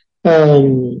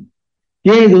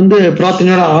ஏன் இது வந்து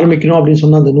பிரார்த்தனையோட ஆரம்பிக்கணும் அப்படின்னு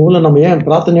சொன்னா, அந்த நூலை நம்ம ஏன்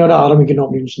பிரார்த்தனையோட ஆரம்பிக்கணும்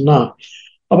அப்படின்னு சொன்னா,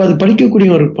 அப்ப அது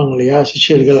படிக்கக்கூடியவங்க இருப்பாங்க இல்லையா,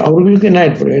 சிஷ்யர்கள், அவர்களுக்கு என்ன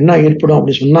ஏற்படும்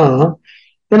அப்படின்னு சொன்னா,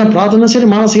 ஏன்னா பிரார்த்தனை சரி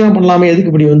மானசீகமா பண்ணலாமே, எதுக்கு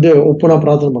இப்படி வந்து ஒப்பனா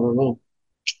பிரார்த்தனை பண்ணணும்,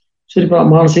 சரி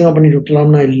மானசீகமா பண்ணிட்டு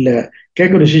விட்டலாம்னா இல்ல.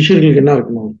 கேட்கிற சிஷ்யர்களுக்கு என்ன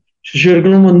இருக்கணும்,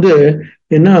 சிஷ்யர்களும் வந்து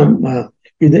என்ன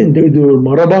இது ஒரு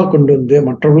மரபா கொண்டு வந்து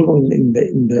மற்றவர்களுக்கும் இந்த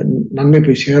இந்த நன்மை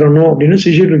போய் சேரணும் அப்படின்னு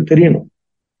சிஷ்யர்களுக்கு தெரியணும்.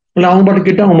 இல்ல அவங்க பாட்டு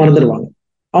கிட்ட அவங்க மறந்துடுவாங்க,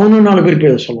 அவனும் 4 பேருக்கு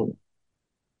சொல்லணும்.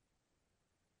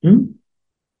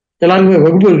 எல்லாருக்குமே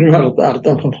வகுப்பு இருக்குன்னு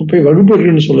அர்த்தம் போய் வகுப்பு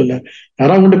இருக்குன்னு சொல்லல,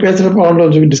 யாராவது கொண்டு பேசுறப்ப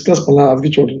அவங்கள டிஸ்கஸ் பண்ணலாம்,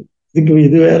 அதுக்கு சொல்றேன். இதுக்கு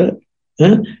இது வேற.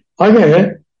 ஆக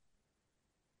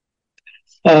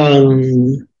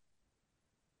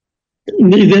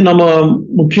இது நம்ம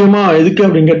முக்கியமா எதுக்கு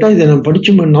அப்படின்னு கேட்டா, இதை நம்ம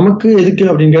படிச்சு நமக்கு எதுக்கு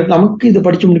அப்படின்னு கேட்டா, நமக்கு இதை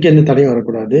படிச்சு முடிக்க எந்த தடையும்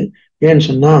வரக்கூடாது. ஏன்னு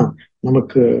சொன்னா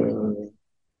நமக்கு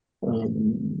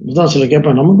இதுதான் சில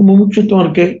கேட்பேன், நமக்கு முமுட்சுத்துவம்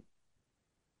இருக்கு,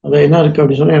 அது என்ன இருக்கு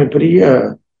அப்படின்னு சொன்னா, எனக்கு பெரிய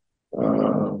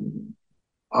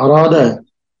ஆறாத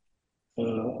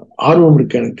ஆர்வம்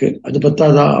இருக்கு எனக்கு, அது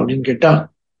பத்தாதா அப்படின்னு கேட்டா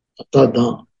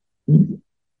பத்தாதுதான்.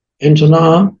 ஏன்னு சொன்னா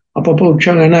அப்பப்போ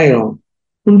உற்சாகம் என்ன ஆயிரும்,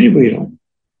 குன்றி போயிடும்.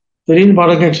 திடீர்னு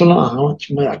பாடம் கேட்க சொல்லலாம், ஆமா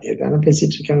சும்மா அதே தானே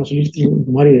பேசிட்டு இருக்காங்க சொல்லிட்டு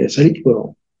இந்த மாதிரி சலிப்பு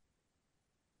வரும்.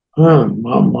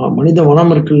 மனித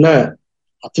மனம் இருக்குல்ல,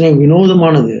 அத்தனை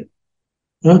வினோதமானது,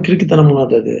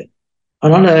 கிறுக்குத்தனமானது அது.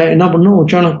 அதனால என்ன பண்ணணும்,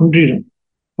 உற்சாகம் குன்றிடும்.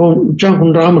 இப்போ உற்சாகம்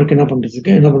குன்றாம இருக்கு என்ன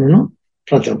பண்றதுக்கு என்ன பண்ணணும்,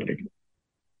 பிரார்த்தனை பண்ணிக்கணும்.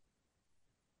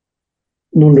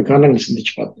 3 காரணங்கள்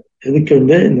சிந்திச்சு பார்த்தோம் எதுக்கு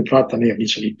வந்து இந்த பிரார்த்தனை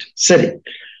அப்படின்னு சொல்லிட்டு. சரி,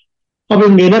 அப்ப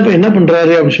இங்க என்ன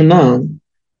பண்றாரு அப்படின்னு சொன்னா,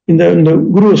 இந்த இந்த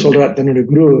குருவை சொல்றாரு, தன்னுடைய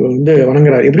குரு வந்து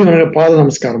வணங்குறாரு. எப்படி வணங்குற, பாத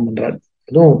நமஸ்காரம் பண்றாரு.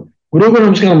 அதுவும் குருவுக்கு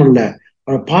நமஸ்காரம் பண்ணல,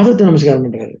 அவர் பாதத்தை நமஸ்காரம்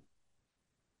பண்றாரு.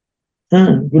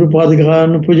 குரு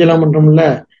பாதுகான்னு பூஜை எல்லாம் பண்றோம்ல.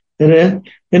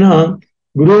 ஏன்னா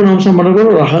குருவை நமஸ்காரம் பண்றது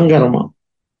ஒரு அகங்காரமா,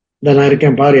 இந்த நான்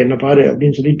இருக்கேன் பாரு என்ன பாரு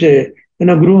அப்படின்னு சொல்லிட்டு.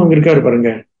 ஏன்னா குரு அங்க இருக்காரு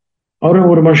பாருங்க, அவரும்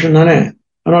ஒரு மனுஷன் தானே,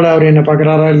 அதனால அவர் என்ன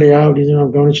பாக்குறாரா இல்லையா அப்படின்னு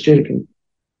நான் கவனிச்சுட்டே இருக்கு.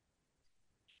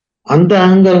 அந்த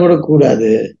அகங்காரம் கூட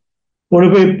கூடாது. ஒரு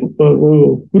போய்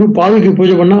குரு பாதுக்கு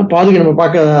பூஜை பண்ணா பாதுக்கு நம்ம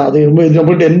பார்க்க, அது ரொம்ப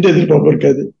நம்மகிட்ட எந்த எதிர்பார்ப்பும்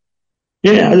இருக்காது.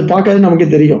 ஏன் அது பார்க்காது நமக்கே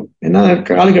தெரியும், ஏன்னா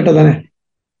காலு கட்ட தானே.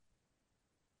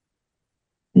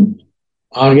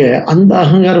 ஆக அந்த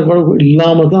அகங்காரம் கூட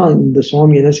இல்லாம தான் இந்த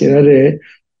சுவாமி என்ன செய்யறாரு,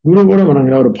 குரு கூட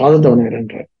வணங்குறாரு, ஒரு பாதத்தை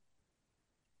வணங்குறேன்றார்.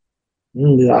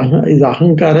 இது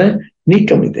அகங்கார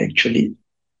நீக்கம். இது ஆக்சுவலி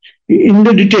இந்த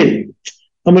டீட்டெயில்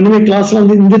நம்ம இனிமே கிளாஸ்ல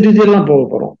வந்து இந்த டீட்டெயில் எல்லாம் போக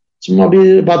போறோம். சும்மா அப்படியே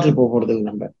பார்த்துட்டு போக போறது இல்லை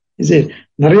நம்ம. இது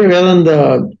நிறைய வேதாந்த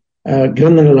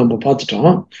கிரந்தங்கள் நம்ம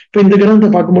பார்த்துட்டோம். இப்ப இந்த கிரந்தத்தை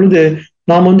பார்க்கும் பொழுது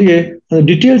நாம வந்து அந்த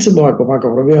டீட்டெயில்ஸ் பார்க்க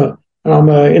போறோம்.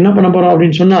 நாம என்ன பண்ண போறோம்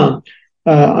அப்படின்னு சொன்னா,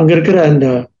 அங்க இருக்கிற அந்த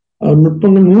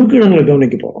நுட்பங்கள் நுணுக்கிடங்களை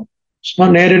கவனிக்க போறோம். சும்மா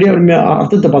நேரடியா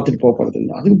அர்த்தத்தை பார்த்துட்டு போக போறது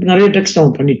இல்லை. அதுக்கு நிறைய டெக்ஸ்ட்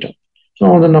நம்ம பண்ணிட்டோம். ஸோ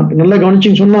அதை நம்ம நல்லா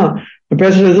கவனிச்சின்னு சொன்னா,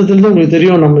 பேசுற விதத்துல தான் உங்களுக்கு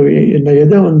தெரியும் நம்ம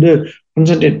எதை வந்து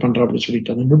கான்சென்ட்ரேட் பண்றோம் அப்படின்னு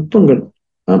சொல்லிட்டு. அந்த நுட்பங்கள்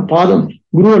பாதம்,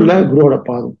 குரு அல்ல, குருவோட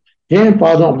பாதம். ஏன்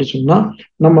பாதம் அப்படின்னு சொன்னா,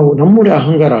 நம்முடைய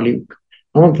அகங்கார அழிவுக்கு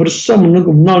நம்ம பெருசா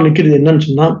முன்னால் நிக்கிறது என்னன்னு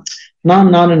சொன்னா,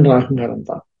 நான் என்ற அகங்காரம்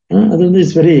தான். அது வந்து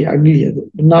இட்ஸ் வெரி அக்லி. அது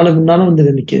முன்னாலும்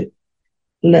வந்து நிக்குது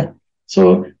இல்ல. சோ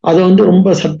அது வந்து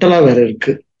ரொம்ப சட்டலா வேற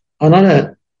இருக்கு. அதனால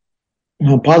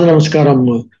பாத நமஸ்காரம்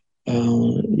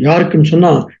யாருக்குன்னு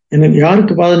சொன்னா, எனக்கு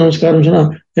யாருக்கு பாத நமஸ்காரம் சொன்னா,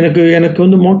 எனக்கு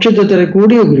வந்து மோட்சத்தை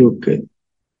தரக்கூடிய குருவுக்கு.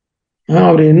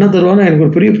 அவர் என்ன தருவாங்க, எனக்கு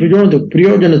ஒரு பெரிய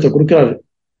பிரயோஜனத்தை கொடுக்கிறாரு.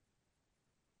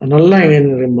 நல்லா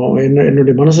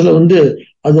என்னுடைய மனசுல வந்து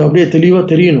அது அப்படியே தெளிவா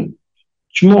தெரியணும்.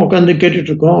 சும்மா உட்காந்து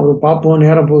கேட்டுட்டு இருக்கோம், அவர் பார்ப்போம்,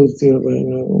 நேரம் போகுது,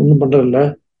 ஒன்றும் பண்றது இல்லை.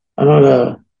 அதனால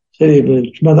சரி, இப்ப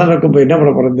சும்மா தான் இருக்கும், இப்ப என்ன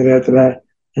பண்ண போறோம் இந்த நேரத்துல,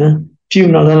 டிவி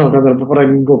மேல தானே உட்காந்துருப்ப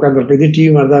போறேன், இங்க உட்காந்துருப்ப, இது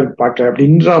டிவி மாதிரி தான் இருக்கு பாக்க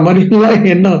அப்படின்ற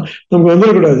மாதிரி என்ன நமக்கு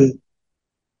வந்துடக்கூடாது.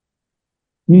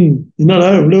 என்னடா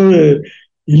இவ்வளவு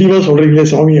இழிவா சொல்றீங்களே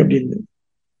சுவாமி அப்படின்னு.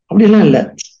 அப்படிலாம் இல்லை.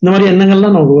 இந்த மாதிரி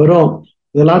எண்ணங்கள்லாம் நமக்கு வரும்.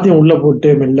 இது எல்லாத்தையும் உள்ள போட்டு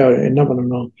மெல்ல என்ன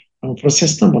பண்ணணும், நம்ம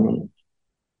ப்ரொசஸ் தான் பண்ணணும்.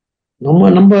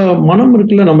 நம்ம மனம்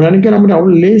இருக்குல்ல, நம்ம நினைக்கிற மாதிரி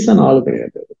அவ்வளவு லேசான ஆள்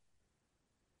கிடையாது.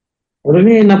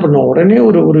 உடனே என்ன பண்ணும், உடனே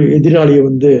ஒரு எதிராளியை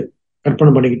வந்து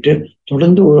கற்பனை பண்ணிக்கிட்டு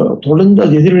தொடர்ந்து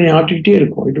அது எதிர்வினை ஆட்டிக்கிட்டே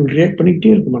இருக்கும். இட் ரியாக்ட்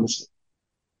பண்ணிக்கிட்டே இருக்கும் மனசு.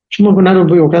 சும்மா கொஞ்ச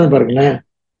நேரம் போய் உட்காந்து பாருங்களேன்.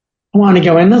 ஆமா,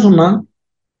 அன்னைக்கு அவன் என்ன சொன்னான்,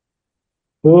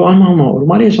 ஓ ஆமா ஒரு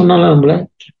மாதிரியே சொன்னாலும் நம்மள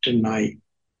நாய்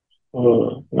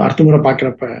அடுத்த முறை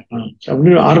பாக்குறப்ப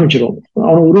அப்படின்னு ஆரம்பிச்சிடும்.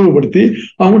 அவனை உருவப்படுத்தி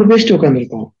அவங்களோட பேசிட்டு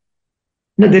உட்காந்துருக்கோம்.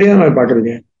 என்ன தெரியாத மாதிரி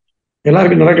பாக்குறீங்க,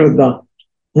 எல்லாருக்கும் நடக்கிறது தான்.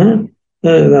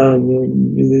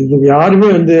 இது யாருமே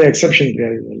வந்து எக்ஸப்ஷன்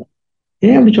கிடையாது இதுல.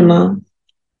 ஏன் அப்படி சொன்னா,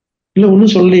 இல்ல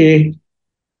ஒன்னும் சொல்லியே,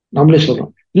 நம்மளே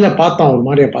சொல்றோம். இல்ல பார்த்தான், ஒரு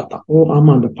மாதிரியா பார்த்தான், ஓ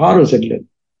ஆமா அந்த பார்வை சரியில்லை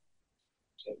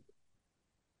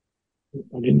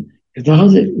அப்படின்னு.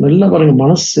 ஏதாவது நல்லா பாருங்க,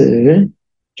 மனசு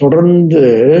தொடர்ந்து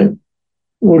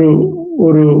ஒரு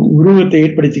ஒரு உருவத்தை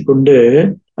ஏற்படுத்தி கொண்டு,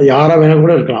 அது யாரா வேணா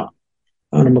கூட இருக்கலாம்,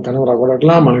 நம்ம கணவராக கூட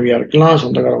இருக்கலாம், மனைவியா இருக்கலாம்,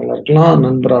 சொந்தக்காரங்களா இருக்கலாம்,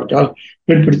 நண்பரா இருக்கலாம்,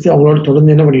 ஏற்படுத்தி அவங்களோட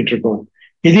தொடர்ந்து என்ன பண்ணிட்டு இருக்கோம்,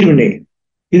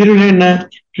 எதிர்வினை என்ன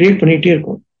கிரியேட் பண்ணிட்டே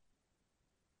இருக்கும்.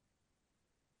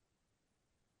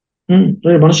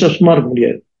 மனசு சும்மா இருக்க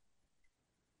முடியாது.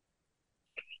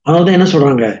 அதனாலதான் என்ன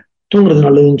சொல்றாங்க, தூங்குறது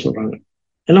நல்லதுன்னு சொல்றாங்க.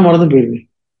 எல்லாம் மறந்து போயிருங்க.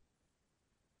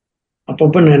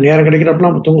 அப்பப்ப நேரம்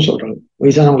கிடைக்கிறப்பெல்லாம் தூங்க சொல்றாங்க,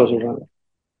 வயசானவங்கள சொல்றாங்க.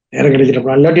 நேரம்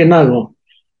கிடைக்கிறப்ப, இல்லாட்டி என்ன ஆகும்,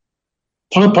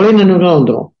 பழைய நினைவுகள்லாம்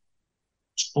வந்துடும்.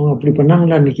 அவங்க அப்படி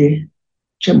பண்ணாங்களா அன்னைக்கு,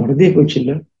 சரி மறந்தே போச்சு,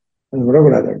 இல்ல அது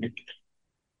விடக்கூடாது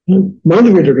அப்படின்னு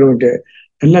மறந்து போயிட்டு இருக்கிறவங்க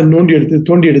எல்லாம்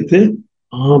தோண்டி எடுத்து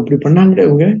அப்படி பண்ணாங்க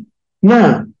இவங்க. என்ன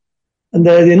அந்த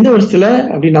எந்த வருஷத்துல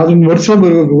அப்படின்னு, அது வருஷம்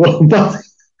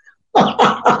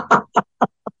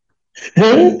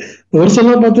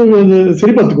வருஷம்லாம் பார்த்து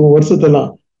சரி பார்த்துக்குவோம் வருஷத்தெல்லாம்.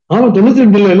 ஆமா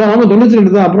 92 இல்ல, ஆமா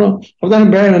 92 தான். அப்புறம்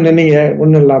அப்பதான் பேன் நின்னீங்க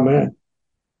ஒண்ணும் இல்லாம,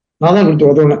 நான் தான் கொடுத்து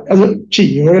உதவுனேன். அது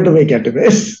இவங்கிட்ட போய் கேட்டது.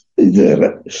 இது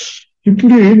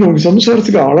இப்படி நமக்கு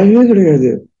சம்சாரத்துக்கு அழகே கிடையாது.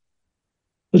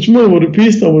 சும்மா ஒரு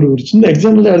பீஸ் தான், ஒரு சின்ன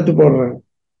எக்ஸாம்பிள் தான் எடுத்து போடுறேன்.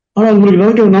 ஆனா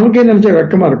உங்களுக்கு நமக்கே நினைச்சா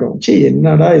வெக்கமா இருக்கும்,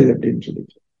 என்னடா இது அப்படின்னு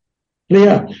சொல்லிட்டு,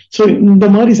 இல்லையா? சோ இந்த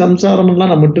மாதிரி சம்சாரம்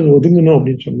எல்லாம் நம்ம மட்டும் ஒதுங்கணும்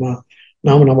அப்படின்னு சொன்னா,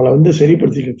 நாம நம்மளை வந்து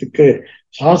சரிப்படுத்திக்கிறதுக்கு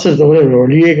சாஸ்திரத்தை தவிர வேற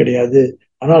வழியே கிடையாது.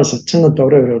 ஆனால் சத்சங்கம்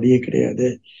தவிர வேற வழியே கிடையாது.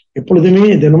 எப்பொழுதுமே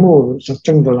தினமும் ஒரு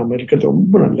சத்சங்கத்தில் நம்ம இருக்கிறது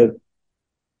ரொம்ப நல்லது.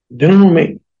 தினமுமே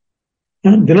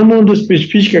தினமும் வந்து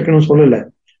ஸ்பீச் கேட்கணும்னு சொல்லல.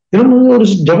 தினமும் வந்து ஒரு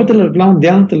ஜபத்துல இருக்கலாம்,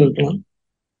 தியானத்துல இருக்கலாம்,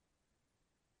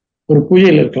 ஒரு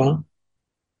பூஜையில இருக்கலாம்.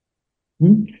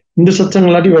 இந்த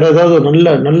சத்சங்களாட்டி வேற ஏதாவது ஒரு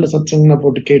நல்ல சத்சங்கா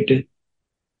போட்டு கேட்டு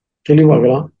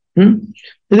தெளிவாகலாம்.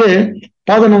 இது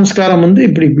பாத நமஸ்காரம் வந்து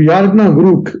இப்படி யாருக்குன்னா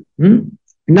குருவுக்கு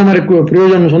இந்த மாதிரி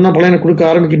பிரயோஜனம் சொன்னா பழையனை கொடுக்க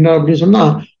ஆரம்பிக்கின்றார் அப்படின்னு சொன்னா,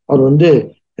 அவர் வந்து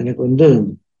எனக்கு வந்து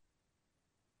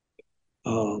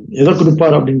எதை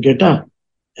கொடுப்பார் அப்படின்னு கேட்டா,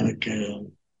 எனக்கு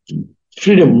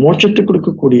ஃப்ரீடம், மோட்சத்தை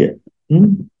கொடுக்கக்கூடிய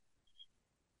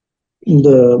இந்த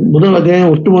முதல்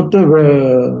அத்தியாயம் ஒட்டுமொத்த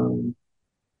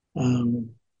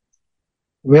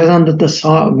வேதாந்தத்தை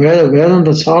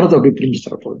வேதாந்த சாரத்தை அப்படி பிரிஞ்சு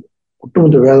தரப்போகுது.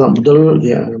 ஒட்டுமொத்த வேதம் முதல்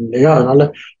இல்லையா, அதனால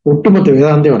ஒட்டுமொத்த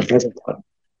வேதாந்தம் அவர் பேசப்படுறார்.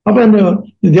 அப்ப அந்த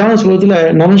தியான ஸ்லோகத்துல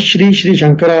நம ஸ்ரீ ஸ்ரீ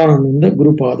சங்கரானந்த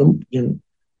குருபாதம்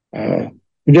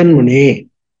புஜன்மணி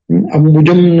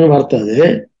அம்புஜம்னு வார்த்தை அது.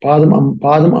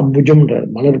 பாதம் அம்புஜம்ன்ற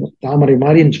மலர் தாமரை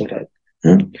மாதிரின்னு சொல்றாரு.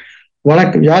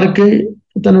 வணக்கம் யாருக்கு?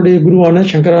 தன்னுடைய குருவான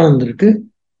சங்கரானந்தருக்கு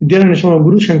வித்யாரண்ய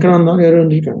குரு சங்கரானந்தம் யாரும்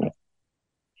வந்திருக்காங்க.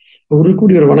 அவரு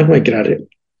கூடி ஒரு வணக்கம் வைக்கிறாரு.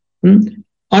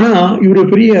 ஆனா இவரு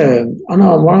பெரிய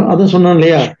அதான் சொன்னான்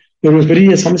இல்லையா, இவரு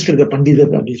பெரிய சமஸ்கிருத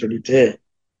பண்டிதர் அப்படின்னு சொல்லிட்டு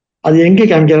அது எங்க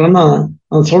காமிக்கிறான்னா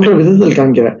சொல்ற விதத்தில்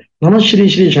காமிக்கிறேன். நம ஸ்ரீ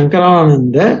ஸ்ரீ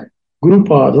சங்கரானந்த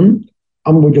குருபாதம்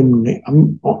அம்புஜம்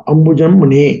அம்புஜம்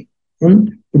மணி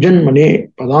புஜன்மணே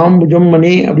பதாம்புஜம்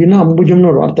மணி அப்படின்னா அம்புஜம்னு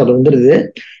ஒரு வார்த்தை அது வந்துடுது.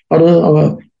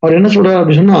 அவர் என்ன சொல்றாரு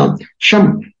அப்படின்னு சொன்னா ஷம்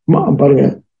பாருங்க,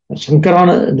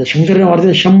 இந்த சங்கர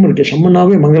வார்த்தை ஷம் இருக்கு.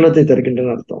 ஷம்னாவே மங்களத்தை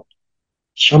தருகின்றன அர்த்தம்.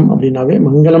 ஷம் அப்படின்னாவே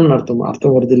மங்களம்னு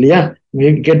அர்த்தம் வருது இல்லையா,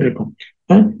 கேட்டிருக்கோம்.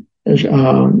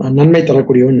 நன்மை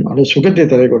தரக்கூடியவன் அல்லது சுகத்தை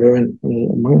தரக்கூடியவன்.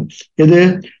 எது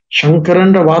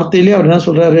சங்கரன்ற வார்த்தையிலேயே அவர் என்ன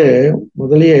சொல்றாரு,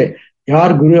 முதலியே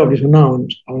யார் குரு அப்படி சொன்னா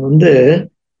அவன்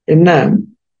என்ன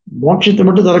மோட்சத்தை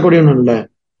மட்டும் தரக்கூடியவன் இல்ல,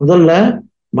 முதல்ல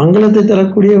மங்களத்தை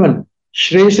தரக்கூடியவன்,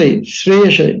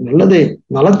 ஸ்ரேயசை நல்லதை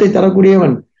நலத்தை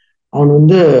தரக்கூடியவன், அவன்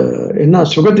என்ன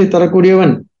சுகத்தை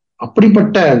தரக்கூடியவன்.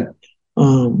 அப்படிப்பட்ட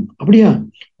அப்படியா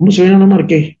ரொம்ப சுயநலமா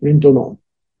இருக்கே அப்படின்னு தோணும்.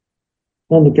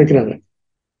 கேட்கிறாங்க.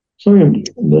 ஸோ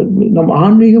நம்ம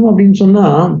ஆன்மீகம் அப்படின்னு சொன்னா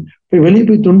போய் வெளியே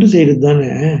போய் தொண்டு செய்யறது தானே.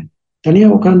 தனியா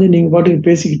உட்காந்து நீங்க பாட்டுக்கு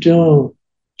பேசிக்கிட்டும்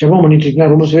ஜபம் பண்ணிட்டு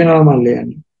இருக்கீங்களா, ரொம்ப சுயநலமா இல்லையா?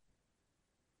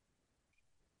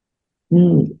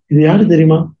 இது யாரு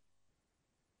தெரியுமா?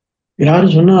 யாரு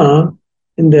சொன்னா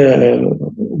இந்த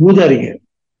ஊதாரிங்க.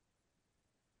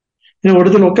 ஒரு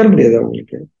இடத்துல உட்கார முடியாது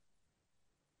அவங்களுக்கு.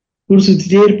 ஊர்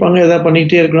சுத்திட்டே இருப்பாங்க, ஏதாவது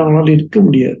பண்ணிக்கிட்டே இருக்கணும், அவங்களால இருக்க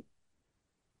முடியாது.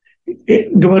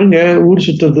 இங்க பாருங்க, ஊர்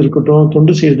சுத்துறது இருக்கட்டும்,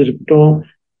 தொண்டு செய்யறது இருக்கட்டும்,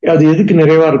 அது எதுக்கு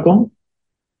நிறைவா இருக்கும்?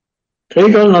 கை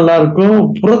கால் நல்லா இருக்கும்,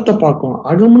 புறத்தை பார்க்கும்.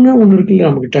 அகம்னு ஒண்ணு இருக்கு இல்லையா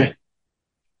நம்ம கிட்ட.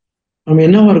 நம்ம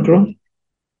என்னவா இருக்கிறோம்?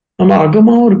 நம்ம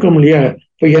அகமாவும் இருக்கோம் இல்லையா?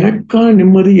 இப்ப எனக்கான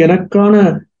நிம்மதி, எனக்கான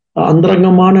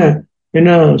அந்தரங்கமான என்ன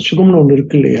சுகம்னு ஒண்ணு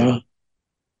இருக்கு இல்லையா?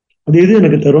 அது எது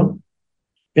எனக்கு தரும்?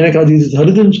 எனக்கு அது இது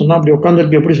தருதுன்னு சொன்னா அப்படி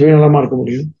உட்காந்துருக்கு எப்படி சுயநலமா இருக்க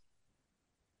முடியும்?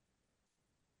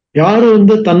 யாரு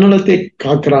தன்னலத்தை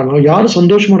காக்குறானோ, யாரு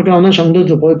சந்தோஷமா இருக்கானோ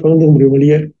சந்தோஷத்தை போய் பகிர்ந்துக்க முடியும்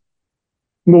வெளியே.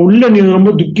 இங்க உள்ள நீ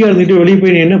ரொம்ப துக்கியா இருந்துட்டு வெளியே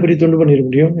போய் நீ என்ன பெரிய தொண்டு பண்ணிட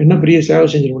முடியும்? என்ன பெரிய சேவை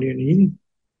செஞ்சிட முடியும் நீ?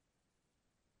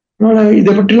 அதனால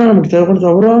இதை பற்றிலாம் நமக்கு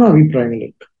தவறான அபிப்பிராயங்கள்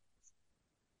இருக்கு.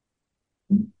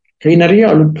 கை நிறைய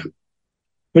அழுக்கு,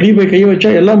 வெளியே போய் கையை வச்சா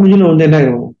எல்லா முடிஞ்சிலும் என்ன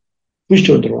ஆயிடும்,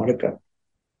 குளிச்சுட்டு வந்துடும் அழுக்க.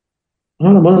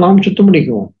 அதனால முதல்ல நாம சுத்தம்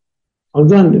பண்ணிக்குவோம்.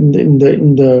 அதுதான் இந்த இந்த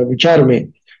இந்த விசாரமே.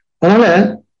 அதனால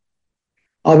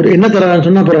அவர் என்ன தர்றாருன்னு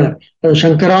சொன்னா, அப்புறம்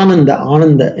சங்கரானந்த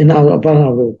ஆனந்த என்ன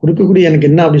அவர் கொடுக்கக்கூடிய எனக்கு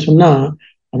என்ன அப்படி சொன்னா,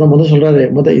 அதான் சொல்றாரு.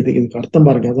 இதுக்கு அர்த்தம்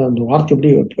பாருங்க. அதான் அந்த வார்த்தை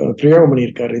எப்படி பிரயோகம்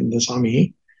பண்ணியிருக்காரு இந்த சாமி.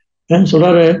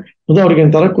 சொல்றாரு, அவருக்கு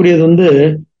எனக்கு தரக்கூடியது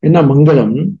என்ன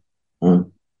மங்களம்,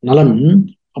 நலம்,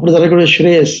 அப்படி தரக்கூடிய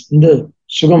ஸ்ரேயஸ்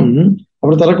சுகம்,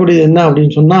 அப்படி தரக்கூடியது என்ன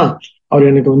அப்படின்னு சொன்னா அவர்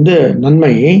எனக்கு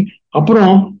நன்மை.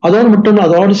 அப்புறம் அதோடு மட்டும்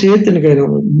அதோடு சேர்த்து எனக்கு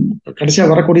கடைசியா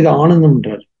வரக்கூடியது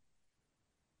ஆனந்தம்ன்றார்.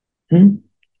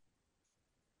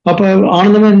 அப்ப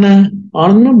ஆனந்தமா என்ன?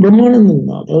 ஆனந்தம் பிரம்மானந்தம்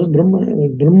தான். அதாவது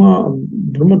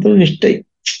பிரம்மத்துல நிஷ்டை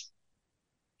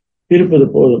இருப்பது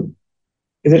போதும்,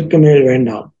 இதற்கு மேல்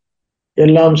வேண்டாம்,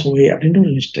 எல்லாம் சுவை அப்படின்ற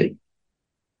ஒரு நிஷ்டை.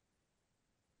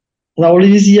 அது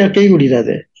அவ்வளவு ஈஸியா கை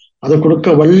கூடிடாது. அதை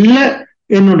கொடுக்க வல்ல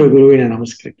என்னுடைய குருவை நான்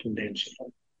நமஸ்கரிக்கின்றேன்னு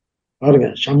சொல்றாரு. பாருங்க,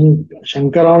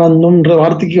 சங்கரானந்தம்ன்ற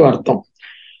வார்த்தைக்கு அர்த்தம்.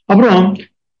 அப்புறம்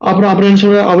அப்புறம் அப்புறம் என்ன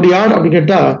சொல்ற, அவர் யார் அப்படி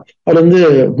கேட்டா அவர்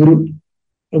குரு.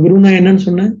 குருன்னா என்னன்னு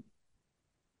சொன்னேன்,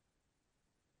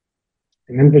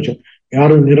 என்னன்னு போச்சோம்.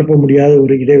 யாரும் நிரப்ப முடியாத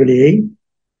ஒரு இடைவெளியை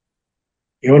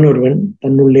எவன் ஒருவன்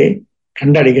தன்னுள்ளே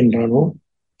கண்டடைகின்றானோ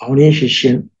அவனே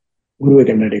சிஷ்யன், குருவை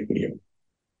கண்டடையக்கூடியவன்.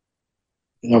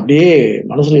 அப்படியே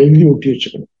மனசுல எழுதி ஒட்டி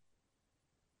வச்சுக்கணும்.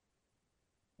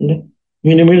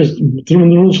 மீண்டும் மீண்டும்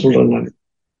திரும்ப சொல்றேன் நான்.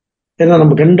 ஏன்னா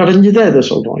நம்ம கண்டடைஞ்சுதான் இதை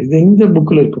சொல்றோம். இது எந்த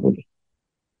புக்ல இருக்க போது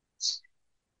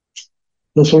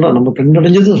இதை சொல்றோம், நம்ம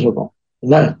கண்டடைஞ்சதை சொல்றோம்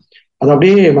இல்ல. அதை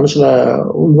அப்படியே மனசுல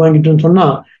உள்வாங்கிட்டோம்னு சொன்னா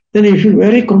then you feel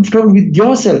very comfortable with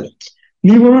yourself,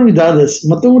 leave alone with others.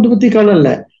 மத்தவங்க பத்தி காலம்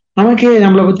இல்ல, நமக்கே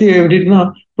நம்மளை பத்தி எப்படின்னா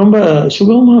ரொம்ப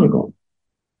சுகமா இருக்கும்.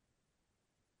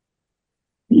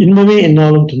 இன்பமே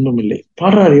என்னாலும் துன்பம் இல்லை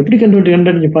பாடுறாரு. எப்படி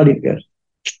கண்டறிஞ்சு பாடியிருக்காரு.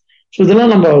 ஸோ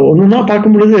இதெல்லாம் நம்ம ஒண்ணுன்னா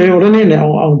பார்க்கும் பொழுது உடனே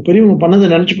அவங்க பெரியவங்க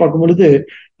பண்ணதை நினைச்சு பார்க்கும் பொழுது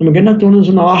நமக்கு என்ன தோணுதுன்னு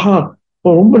சொன்னா, ஆஹா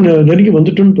ரொம்ப நெருங்கி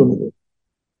வந்துட்டுன்னு தோணுது,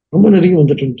 ரொம்ப நெருங்கி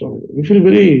வந்துட்டுன்னு தோணுது. வி ஃபீல்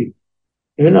வெரி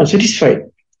சாட்டிஸ்ஃபைட்,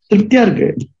 திருப்தியா இருக்கு.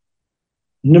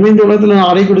 இன்னுமே இந்த உலகத்துல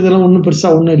அரை கொடுத்தெல்லாம் ஒன்றும் பெருசா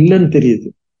ஒன்றும் இல்லைன்னு தெரியுது.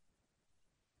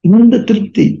 இந்த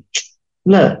திருப்தி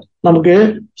இல்ல நமக்கு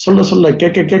சொல்ல சொல்ல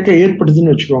கேட்க கேட்க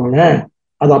ஏற்படுதுன்னு வச்சுக்கோங்களேன்.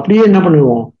 அது அப்படியே என்ன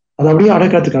பண்ணுவோம், அதை அப்படியே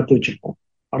அடக்காத்து காத்து வச்சிருப்போம்.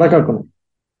 அடக்காக்கணும்.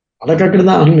 அடக்காக்கிறது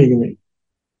தான் ஆன்மீகமே.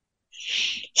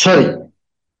 சரி,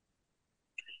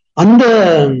 அந்த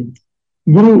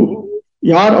குரு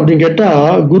யார் அப்படின்னு கேட்டா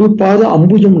குரு பாத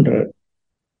அம்புஜம்ன்றார்.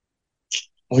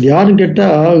 அவர் யாருன்னு கேட்டா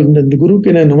இந்த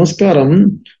குருக்கு என்ன நமஸ்காரம்.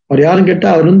 அவர் யாருன்னு கேட்டா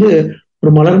அவர்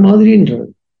ஒரு மலர் மாதிரின்றார்.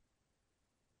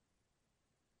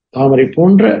 தாமரை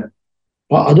போன்ற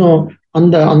அதுவும்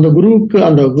அந்த அந்த குருவுக்கு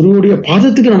அந்த குருவுடைய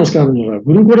பாதத்துக்கு நமஸ்காரம்.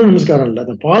 குரு கூட நமஸ்காரம் இல்லை,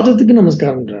 அந்த பாதத்துக்கு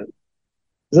நமஸ்காரம்ன்றார்.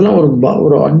 இதெல்லாம்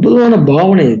ஒரு அற்புதமான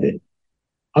பாவனை இது.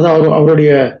 அது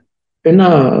அவருடைய என்ன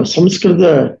சம்ஸ்கிருத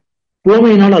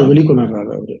புலமையினால் அது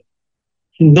வெளிக்கொணர்றாரு அவரு.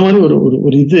 இந்த மாதிரி ஒரு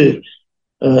ஒரு இது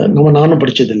நானும்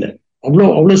படிச்சது இல்லை.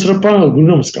 அவ்வளவு சிறப்பான குரு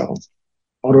நமஸ்காரம்.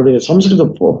 அவருடைய சம்ஸ்கிருத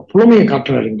புலமையை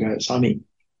காட்டுறாருங்க சாமி,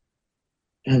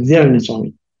 வித்யாரண்ய சுவாமி.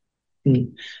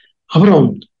 அப்புறம்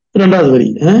இரண்டாவது வரி,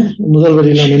 முதல் வரி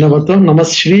நாம் என்ன பார்த்தோம், நம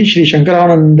ஸ்ரீ ஸ்ரீ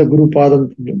சங்கரானந்த குரு பாதம்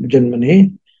ஜென்மனே.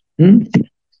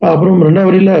 அப்புறம் ரெண்டாவது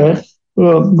வரியில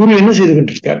குரு என்ன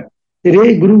செய்துகிட்டு இருக்காரு. சரி,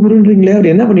 குரு குருன்றீங்களே,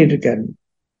 அவர் என்ன பண்ணிட்டு இருக்காரு,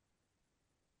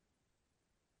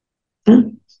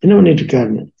 என்ன பண்ணிட்டு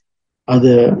இருக்காருன்னு அது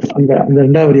அந்த அந்த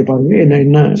ரெண்டாவது வரியை பாருங்க. என்ன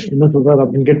என்ன என்ன சொல்றாரு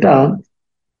அப்படின்னு கேட்டா,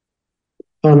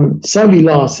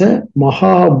 சவிலாச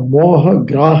மகா மோக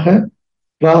கிராக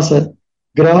கிராச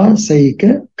கிராசைக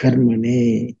கர்மனே.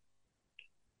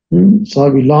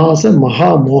 சவிலாச மகா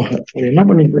மோக என்ன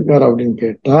பண்ணிட்டு இருக்காரு அப்படின்னு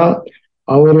கேட்டா,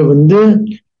 அவரு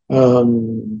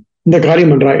இந்த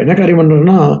காரியம் பண்றாரு. என்ன காரியம்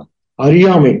பண்றாருன்னா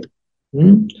அறியாமை.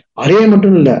 அறிய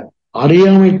மட்டும் இல்ல,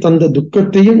 அறியாமை தந்த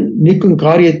துக்கத்தையும் நீக்கும்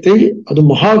காரியத்தை, அது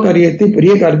மகா காரியத்தை,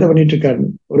 பெரிய காரியத்தை பண்ணிட்டு இருக்காரு.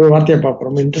 ஒரு வார்த்தையை பார்ப்போம்,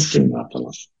 ரொம்ப இன்ட்ரெஸ்டிங்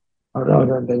வார்த்தைலாம்.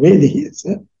 அவர் அந்த வேதி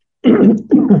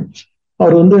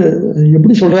அவர்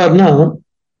எப்படி சொல்றாருன்னா,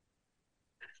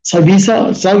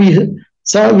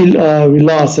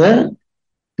 விலாச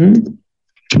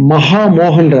மகா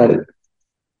மோகன்றாரு.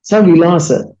 விலாச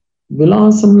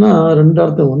விலாசம்னா ரெண்டு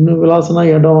அர்த்தம். ஒண்ணு விலாசம்னா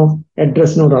இடம்,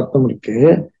 அட்ரஸ்னு ஒரு அர்த்தம் இருக்கு.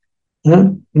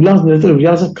 விலாசம் இடத்துல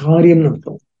விலாச காரியம்னு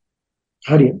அர்த்தம்.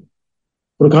 காரியம்,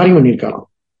 ஒரு காரியம் பண்ணியிருக்காராம்.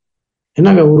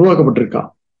 என்னங்க உருவாக்கப்பட்டிருக்கா,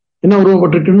 என்ன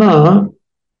உருவாக்கப்பட்டிருக்குன்னா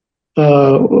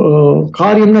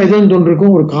காரியம்னா எதுவும்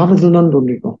தோன்றிருக்கும், ஒரு காரணத்துல தான்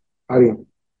தோன்றிருக்கும். காரியம்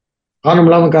காரணம்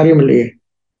இல்லாம காரியம் இல்லையே.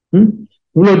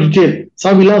 இவ்வளவு டீட்டெயில்.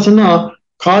 விலாசம்னா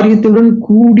காரியத்துடன்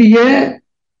கூடிய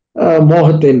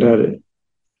மோகத்தை என்றாரு.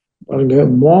 பாருங்க,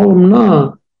 மோகம்னா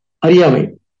அறியாமை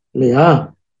இல்லையா.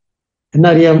 என்ன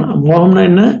அறியாமை, மோகம்னா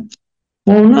என்ன,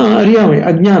 மோகம்னா அறியாமை,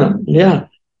 அஜ்ஞானம் இல்லையா.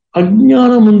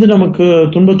 அஜ்ஞானம் நமக்கு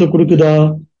துன்பத்தை கொடுக்குதா,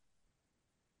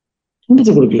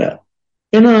 துன்பத்தை கொடுக்கல.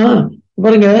 ஏன்னா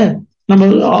பாருங்க, நம்ம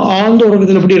ஆழ்ந்த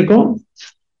உறக்கத்தில் எப்படி இருக்கோம்,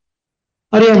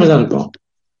 அறியாமை தான் இருக்கும்.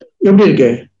 எப்படி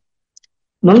இருக்கு,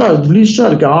 நல்லா பிளிஸ்டா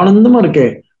இருக்கு, ஆனந்தமா இருக்கு.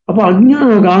 அப்ப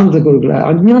அஜ்ஞானம் நமக்கு ஆனந்தத்தை கொடுக்கல,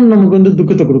 அஜ்ஞானம் நமக்கு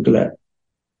துக்கத்தை கொடுக்கல.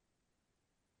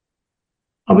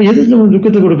 அப்ப எதுக்கு நமக்கு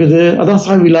துக்கத்தை கொடுக்குது,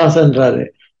 அதான் விலாசன்றாரு.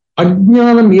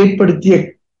 அஜ்ஞானம் ஏற்படுத்திய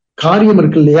காரியம்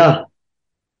இருக்கு இல்லையா.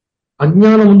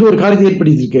 அஜ்ஞானம் ஒரு காரியத்தை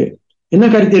ஏற்படுத்தியிருக்கு. என்ன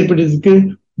காரியத்தை ஏற்படுத்தியிருக்கு,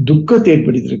 துக்கத்தை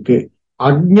ஏற்படுத்தியிருக்கு.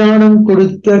 அஜ்ஞானம்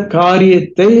கொடுத்த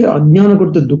காரியத்தை, அஜ்ஞானம்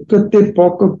கொடுத்த துக்கத்தை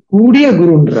போக்கக்கூடிய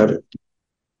குருன்றாரு.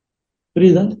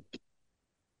 புரியுதா.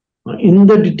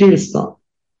 இந்த டீட்டெயில்ஸ் தான்,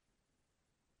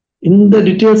 இந்த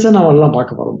டீட்டெயில்ஸை நாம் எல்லாம்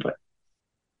பார்க்க போறோம்.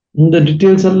 இந்த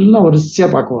டீட்டெயில்ஸ் எல்லாம் வரிசையா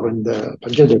பார்க்க வரோம் இந்த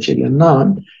பஞ்சதசியில. என்ன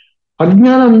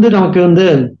அஜ்ஞானம் நமக்கு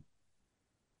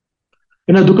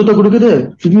என்ன துக்கத்தை கொடுக்குது,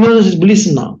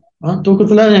 பிலிஸ்னா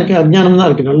தூக்கத்துல எனக்கு அஜ்ஞானம் தான்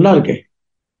இருக்கு, நல்லா இருக்கு.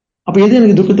 அப்ப எது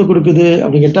எனக்கு துக்கத்தை கொடுக்குது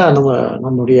அப்படின்னு கேட்டா,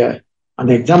 நம்மளுடைய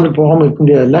அந்த எக்ஸாம்பிள் போகாம இருக்க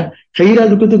முடியாதுல்ல. கயிறா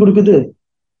துக்கத்தை கொடுக்குது,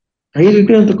 கயிறு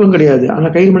இருக்கு துக்கம் கிடையாது. ஆனா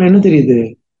கயிறு மேல என்ன தெரியுது,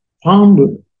 பாம்பு.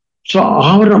 சோ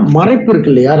ஆவரணம், மறைப்பு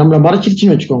இருக்கு இல்லையா, நம்மளை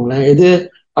மறைச்சிருச்சுன்னு வச்சுக்கோங்களேன். எது,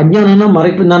 அஜ்ஞானம்னா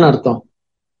மறைப்புன்னு தானே அர்த்தம்,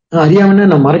 அறியாமன்னா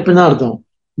நான் மறைப்பு தான் அர்த்தம்.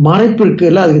 மறைப்பு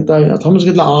இருக்குல்ல, அதுக்கு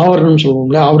சமஸ்கிருதத்துல ஆவரணம்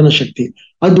சொல்லுவோம்ல, ஆவரண சக்தி.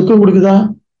 அது துக்கம் கொடுக்குதா,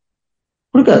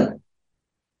 கொடுக்காது.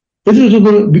 எது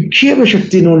விக்ஷேப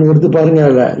சக்தின்னு ஒண்ணு வருது பாருங்க,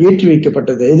 அதுல ஏற்றி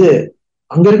வைக்கப்பட்டது. இது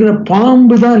அங்க இருக்கிற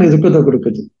பாம்பு தான் எனக்கு துக்கத்தை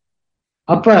கொடுக்குது.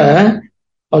 அப்ப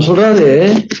அவர் சொல்றாரு,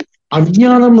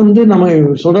 அஜ்ஞானம் நம்ம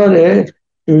சொல்றாரு,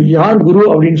 யார் குரு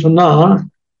அப்படின்னு சொன்னா,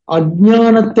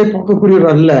 அஜ்ஞானத்தை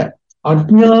போக்கக்கூடியவர் அல்ல,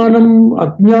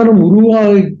 அஜ்ஞானம்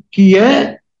உருவாக்கிய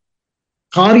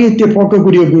காரியத்தை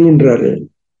போக்கக்கூடிய குருன்றாரு.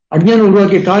 அஜ்ஞானம்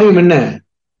உருவாக்கிய காரியம் என்ன,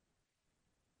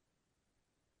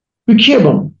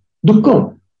 விக்ஷேபம், துக்கம்,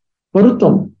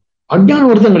 வருத்தம். அஜ்ஞானம்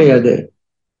வருத்தம் கிடையாது,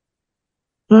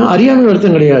 அறியாமை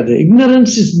வருத்தம் கிடையாது.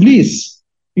 இக்னரன்ஸ் இஸ் பிளீஸ்,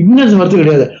 இக்னரன்ஸ் வருத்தம்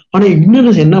கிடையாது. ஆனா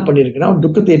இக்னரன்ஸ் என்ன பண்ணிருக்குன்னா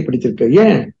துக்கத்தை ஏற்படுத்தியிருக்கு.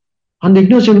 ஏன், அந்த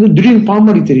இக்னரன்ஸ் திடீர்னு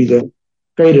பாம்படி தெரியுது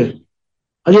கயிறு,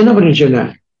 அது என்ன பண்ணிடுச்சு, என்ன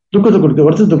துக்கத்தை கொடுக்குது,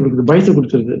 வருத்தத்தை கொடுக்குது, பயத்தை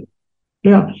கொடுத்துருது.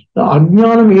 இல்லையா?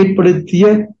 அஜ்ஞானம் ஏற்படுத்திய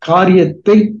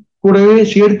காரியத்தை கூடவே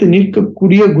சேர்த்து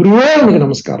நிற்கக்கூடிய குருவே உனக்கு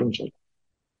நமஸ்காரம் சொல்றோம்.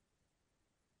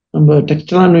 நம்ம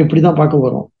டெக்ஸ்ட்லாம் இப்படிதான் பார்க்க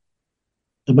போறோம்.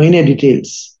 Minor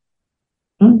details.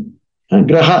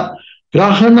 கிரக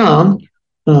கிரகனா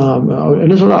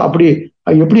என்ன சொல்ற, அப்படி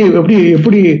எப்படி எப்படி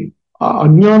எப்படி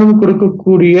அஜ்ஞானம்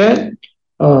கொடுக்கக்கூடிய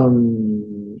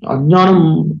அஜ்ஞானம்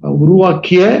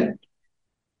உருவாக்கிய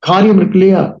காரியம் இருக்கு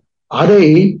இல்லையா, அதை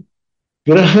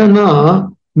கிரகனா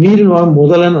நீரில் வாழும்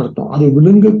முதலன்னு அர்த்தம், அதை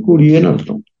விழுங்கக்கூடியன்னு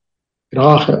அர்த்தம்.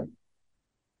 கிராக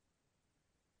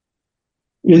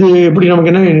இது எப்படி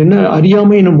நமக்கு என்ன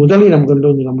அறியாமை என்ன முதலை நமக்கு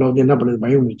வந்து நம்மள வந்து என்ன பண்ணுது,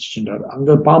 பயம் வச்சுன்றாரு.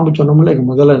 அங்க பாம்பு சொன்னோம்ல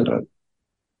முதலன்றாரு.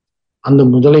 அந்த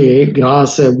முதலையை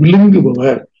கிராச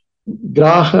விழுங்குபவர்.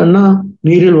 கிராகன்னா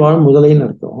நீரில் வாழும் முதலைன்னு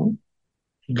அர்த்தம்.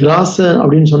 கிராச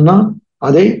அப்படின்னு சொன்னா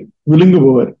அதை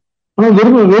விழுங்குபவர். ஆனா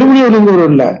வெறுமனே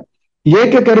விழுங்குபவர் இல்ல,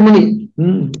 ஏக்க கர்மணி.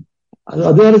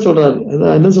 அது வேற சொல்றாரு.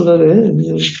 அதான் என்ன சொல்றாரு,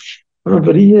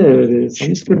 பெரிய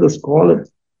சமஸ்கிருத ஸ்காலர்.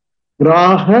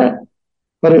 கிராக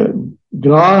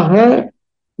கிராக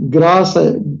கிராச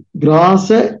கிராச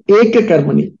ஏக்க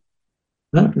கர்மணி.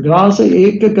 கிராச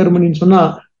ஏக்க கர்மணின்னு சொன்னா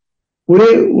ஒரே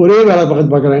ஒரே வேலை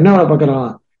பார்க்கறான். என்ன வேலை பார்க்கறான்,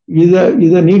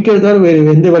 இதை நீக்கிறதால வேற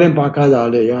எந்த வேலையும் பார்க்காத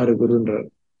ஆளு யாரு, குருன்றார்.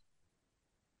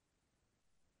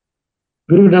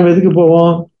 குருக்கிட்ட நம்ம எதுக்கு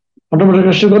போவோம், மற்ற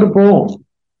கஷ்டத்தோடு போவோம்.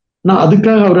 நான்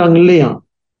அதுக்காக அவர் அங்க இல்லையா,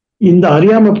 இந்த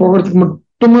அறியாம போகிறதுக்கு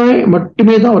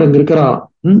மட்டுமே தான் அவர் அங்க இருக்கிறார்.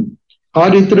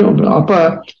 காரியத்திலும் அப்ப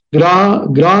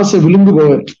கிராச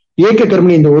விழுங்குபவர், ஏக்க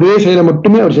கர்மணி, இந்த ஒரே செயலை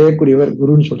மட்டுமே அவர் செய்யக்கூடியவர்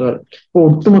குருன்னு சொல்றாரு. இப்போ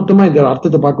ஒட்டுமொத்தமா இந்த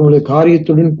அர்த்தத்தை பார்க்கும்போது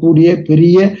காரியத்துடன் கூடிய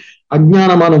பெரிய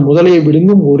அஜ்ஞானமான முதலையை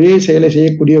விழுங்கும் ஒரே செயலை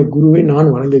செய்யக்கூடிய குருவை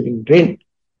நான் வணங்குகின்றேன்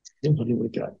சொல்லி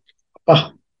முடிக்கிறார். அப்பா,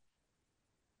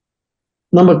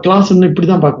 நம்ம கிளாஸ் இன்னும்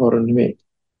இப்படிதான் பார்க்க போறோம். இனிமே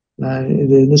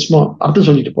இது சும்மா அர்த்தம்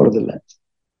சொல்லிட்டு போறது இல்லை.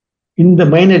 இந்த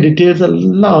மைனர் டீட்டெயில்ஸ்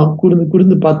எல்லாம்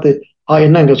கூர்ந்து பார்த்து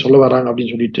என்ன இங்க சொல்ல வராங்க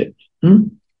அப்படின்னு சொல்லிட்டு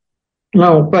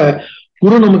இப்ப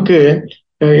குரு நமக்கு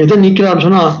எதை நீக்கிறான்னு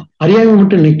சொன்னா அறியாமை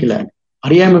மட்டும் நீக்கல.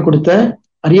 அறியாமை கொடுத்த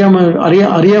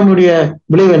அறியாமையுடைய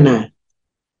விளைவு என்ன,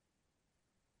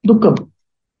 துக்கம்,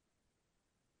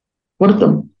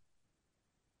 வருத்தம்,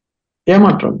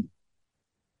 ஏமாற்றம்,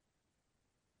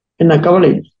 என்ன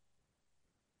கவலை,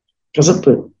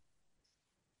 கசப்பு,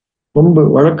 வம்பு,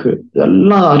 வழக்கு,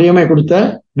 இதெல்லாம் அறியாமை கொடுத்த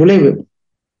விளைவு,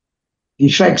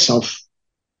 இஃபெக்ட்ஸ் ஆஃப்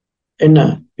என்ன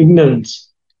இக்னரன்ஸ்.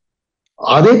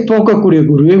 அதை போக்கக்கூடிய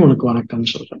குருவே உனக்கு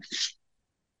வணக்கம் சொல்றேன்.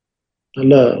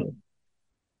 நல்ல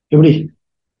எப்படி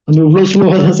நம்ம இவ்வளவு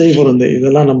சுலபமா தான் செய்ய போறோம்.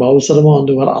 இதெல்லாம் நம்ம அவசரமா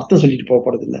வந்து வர அர்த்தம் சொல்லிட்டு போக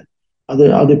போறது இல்லை.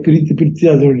 அதை பிரித்து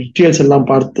அதோட டீட்டெயில்ஸ் எல்லாம்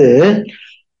பார்த்து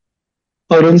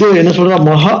அவர் வந்து என்ன சொல்றா,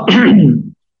 மகா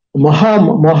மகா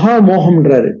மகா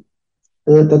மோகம்ன்றாரு.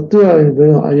 தத்துவ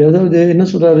அதாவது என்ன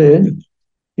சொல்றாரு,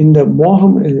 இந்த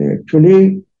மோகம் ஆக்சுவலி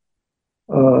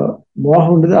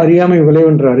மோகம்ன்றது அறியாமை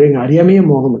விளைவுன்றாரு. எங்க அறியாமையே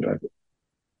மோகம்ன்றாரு.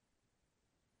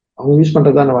 அவங்க யூஸ்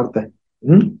பண்றதான வார்த்தை.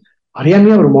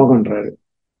 அறியாமையே ஒரு மோகம்ன்றாரு.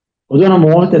 பொதுவாக நம்ம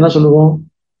மோகத்தை என்ன சொல்லுவோம்,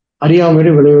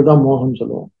 அறியாமையுடைய விளைவுதான் மோகம்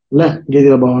சொல்லுவோம் இல்ல,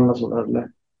 கீதையில பகவான்லாம் சொல்றாருல்ல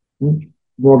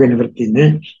மோக நிவர்த்தின்னு.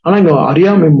 ஆனா இங்க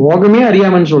அறியாமை மோகமே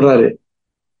அறியாமைன்னு சொல்றாரு.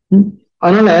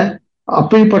 அதனால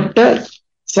அப்படிப்பட்ட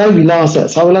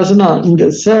சவிலாசம்னா இங்க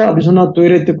அப்படி சொன்னா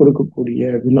துயரத்தை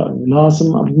கொடுக்கக்கூடிய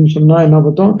விலாசம் அப்படின்னு சொன்னா என்ன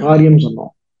பார்த்தோம், காரியம்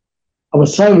சொன்னோம்.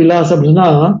 அப்ப விலாசம் அப்படின்னா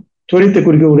துயரத்தை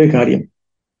குறிக்கக்கூடிய காரியம்.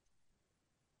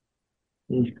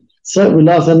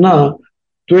 விலாசம்னா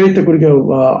துயரத்தை குறிக்க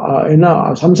என்ன,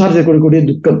 சம்சாரத்தை கொடுக்கக்கூடிய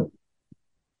துக்கம்,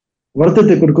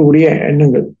 வருத்தத்தை கொடுக்கக்கூடிய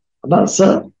எண்ணங்கள்,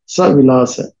 அதான்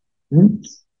விலாச.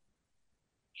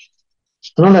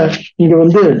 அதனால இங்க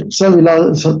வந்து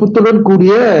சர்ப்பத்துடன்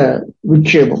கூடிய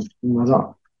விக்ஷேபம். அதான்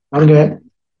பாருங்க,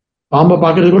 பாம்பை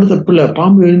பார்க்கறது கூட தப்பு இல்லை.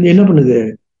 பாம்பு என்ன பண்ணுது,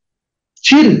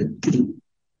 சீரு.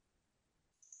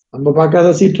 நம்ம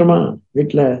பார்க்காத சீற்றமா,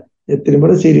 வீட்டுல எத்தனை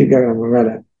முறை சீரி இருக்காங்க நம்ம மேல,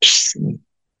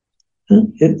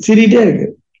 சீரிட்டே இருக்கு.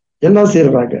 எல்லாம்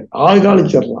சீர்றாங்க,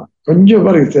 ஆள்காலிச்சிடலாம். கொஞ்சம்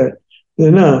பாருங்க சார்,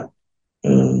 இதுன்னா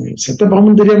செத்த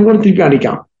பாம்புன்னு தெரியாம கூட திருப்பி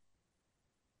அடிக்கான்.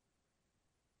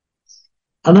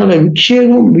 அதனால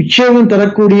விக்ஷேபம்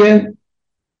தரக்கூடிய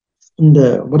இந்த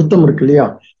வருத்தம் இருக்கு இல்லையா,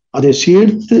 அதை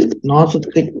சேர்த்து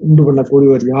நாசத்தை உண்டு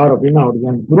பண்ணக்கூடியவர் யார் அப்படின்னா அவர்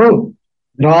தான் குரு.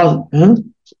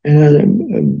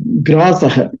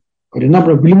 கிராசக, அவர் என்ன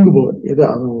பண்ண, விழுங்குபவர். எது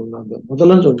அந்த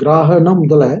முதல்ல கிராகனா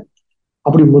முதல,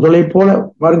 அப்படி முதலை போல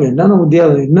பாருங்க. என்னன்னா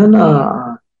வித்தியாசம் என்னன்னா,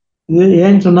 இது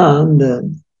ஏன்னு சொன்னா இந்த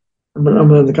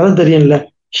நம்ம இந்த கதை தெரியும்ல,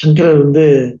 சங்கரர் வந்து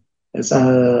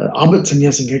ஆபத்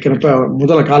சன்னியாசம் கேட்கிறப்ப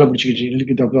முதல்ல காலை பிடிச்சிக்கிட்டு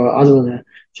இழுக்கிட்டு ஆதுவாங்க.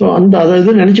 ஸோ அதை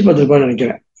இது நினைச்சு பார்த்துருப்பான்னு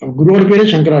நினைக்கிறேன். குருவோட பேரே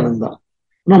சங்கரானந்தா.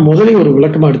 ஆனா முதலை ஒரு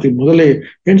விளக்கமா எடுத்து, முதலை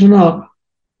ஏன்னு சொன்னா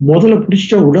முதல்ல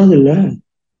பிடிச்சிட்டா விடாது இல்ல,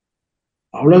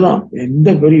 அவ்வளவுதான். எந்த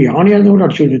பெரிய யானையா இருந்தா கூட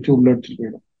அடிச்சு வச்சு உள்ள எடுத்துட்டு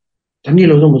போயிடும்.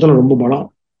 தண்ணியில வந்து முதல்ல ரொம்ப பலம்.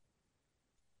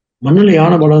 மண்ணுல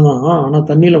யானை பலம் தான், ஆனா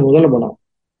தண்ணியில முதல்ல பலம்.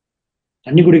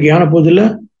 தண்ணி குடிக்க யானை போகுது இல்ல,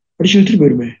 அடிச்சு எடுத்துட்டு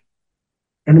போயிருமே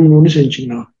 2 3 ஒண்ணு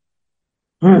செஞ்சுங்கன்னா.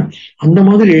 அந்த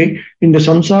மாதிரி இந்த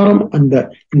சம்சாரம், இந்த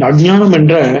அஜ்ஞானம்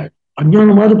என்ற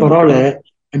அஜ்ஞானமாவது பரவாயில்ல.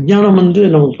 அஜ்ஞானம் வந்து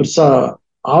நமக்கு பெருசா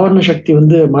ஆவரண சக்தி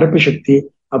வந்து மறைப்பு சக்தி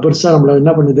பெருசா நம்மள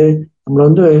என்ன பண்ணுது, நம்மள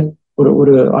வந்து ஒரு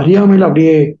ஒரு அறியாமையில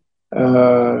அப்படியே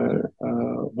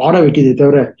வாட வைக்குதே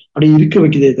தவிர, அப்படியே இருக்க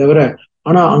வைக்குதே தவிர,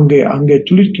 ஆனா அங்கே அங்கே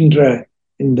துளிர்க்கின்ற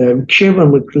இந்த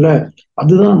விக்ஷேபம் இருக்குல்ல,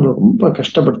 அதுதான் நம்மளை ரொம்ப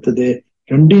கஷ்டப்படுத்துது.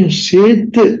 ரெண்டையும்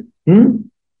சேர்த்து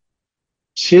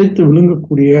சேர்த்து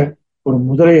விழுங்கக்கூடிய ஒரு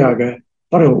முதலையாக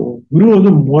குரு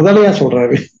வந்து முதலையா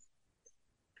சொல்றாரு.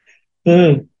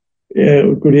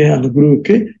 கூடிய அந்த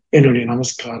குருவுக்கு என்னுடைய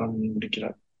நமஸ்காரம்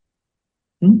முடிக்கிறார்.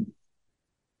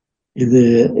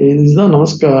 இதுதான்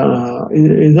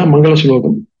இதுதான் மங்கள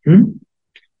ஸ்லோகம்.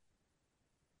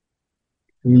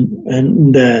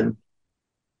 இந்த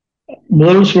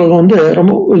முதல் ஸ்லோகம் வந்து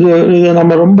ரொம்ப இது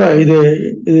நம்ம ரொம்ப இது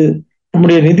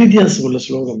நம்முடைய நிதித்தியாசம் உள்ள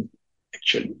ஸ்லோகம்.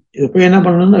 ஆக்சுவலி இது போய் என்ன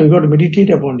பண்ணணும்னா, you got to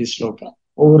meditate upon தி ஸ்லோகா.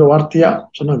 ஒவ்வொரு வார்த்தையா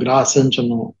சொன்னோம். கிராசன்னு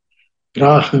சொன்னோம்,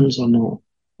 கிராகன்னு சொன்னோம்.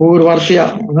 ஒவ்வொரு வார்த்தையா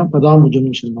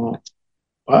பதாம்புஜம்னு சொன்னோம்,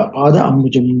 பாத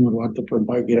அம்புஜம்னு ஒரு வார்த்தை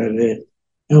பார்க்கிறாரு.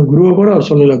 குருவை கூட அவர்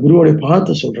சொல்லல, குருவோடைய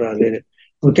பாதத்தை சொல்றாரு.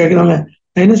 அவர் கேட்கறாங்க,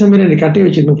 நான் என்ன சமயம் கட்டையை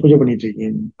வச்சு பூஜை பண்ணிட்டு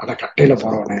இருக்கேன். அட கட்டையில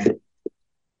போறவனே,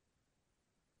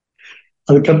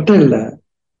 அது கட்டை இல்ல,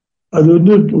 அது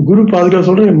வந்து குரு பாதுகாப்பு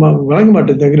சொல்றேன். வழங்க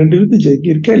மாட்டேன். 2 இருந்துச்சு,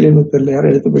 இருக்கா இல்லைன்னு தெரியல,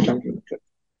 யாரும் எடுத்து போயிட்டாங்க.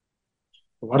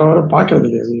 வர வர பாக்குறது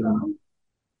இல்லையா.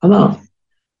 அதான்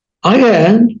ஆக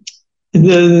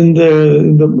இந்த இந்த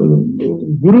இந்த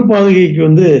குரு பாதுகைக்கு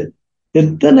வந்து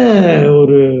எத்தனை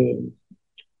ஒரு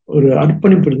ஒரு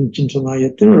அர்ப்பணிப்பு இருந்துச்சுன்னு சொன்னா,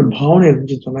 எத்தனை ஒரு பாவனை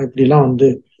இருந்துச்சுன்னு சொன்னா, இப்படி எல்லாம் வந்து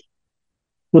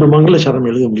ஒரு மங்களசாரம்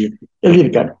எழுத முடியும்.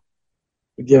 எழுதியிருக்காரு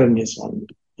வித்யாரண்ய சுவாமி.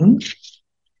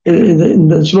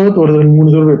 இந்த ஸ்லோகத்தை ஒரு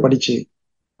 3 தடவை படிச்சு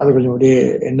அதை கொஞ்சம் அப்படியே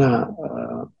என்ன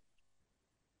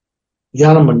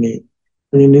தியானம் பண்ணி,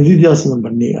 கொஞ்சம் நிதித்தியாசனம்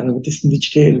பண்ணி அதை பத்தி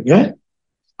சிந்திச்சுட்டே இருங்க.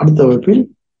 அடுத்த வகுப்பில்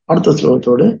அடுத்த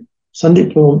ஸ்லோகத்தோடு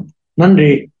சந்திப்போம்.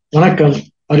 நன்றி, வணக்கம்.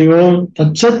 ஹரி ஓம்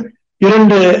தத்சத்.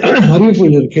 2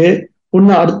 அறிவிப்புகள் இருக்கு.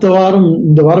 ஒண்ணு, அடுத்த வாரம்,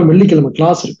 இந்த வாரம் வெள்ளிக்கிழமை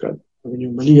கிளாஸ் இருக்காது.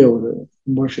 கொஞ்சம் வெளியே ஒரு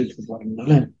கும்பாபிஷேகத்துக்கு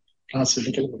போறதுனால கிளாஸ்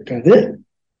வெள்ளிக்கிழமை இருக்காது.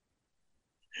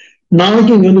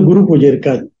 நாளைக்கு இங்க வந்து குரு பூஜை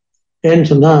இருக்காது. ஏன்னு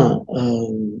சொன்னா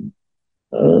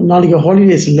நாளைக்கு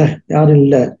ஹாலிடேஸ் இல்ல, யாரும்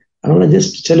இல்ல. அதனால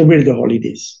ஜஸ்ட் செலிப்ரேட் த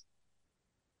ஹாலிடேஸ்.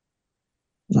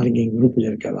 நாளைக்கு குரு பூஜை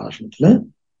இருக்காது ஆசிரமத்துல.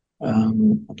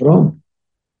 அப்புறம்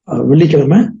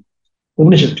வெள்ளிக்கிழமை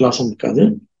உபனிஷத் கிளாஸும் இருக்காது.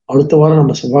 அடுத்த வாரம்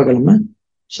நம்ம செவ்வாய்க்கிழமை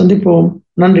சந்திப்போம்.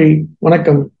 நன்றி,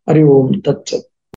 வணக்கம். ஹரி ஓம் தத் சத்.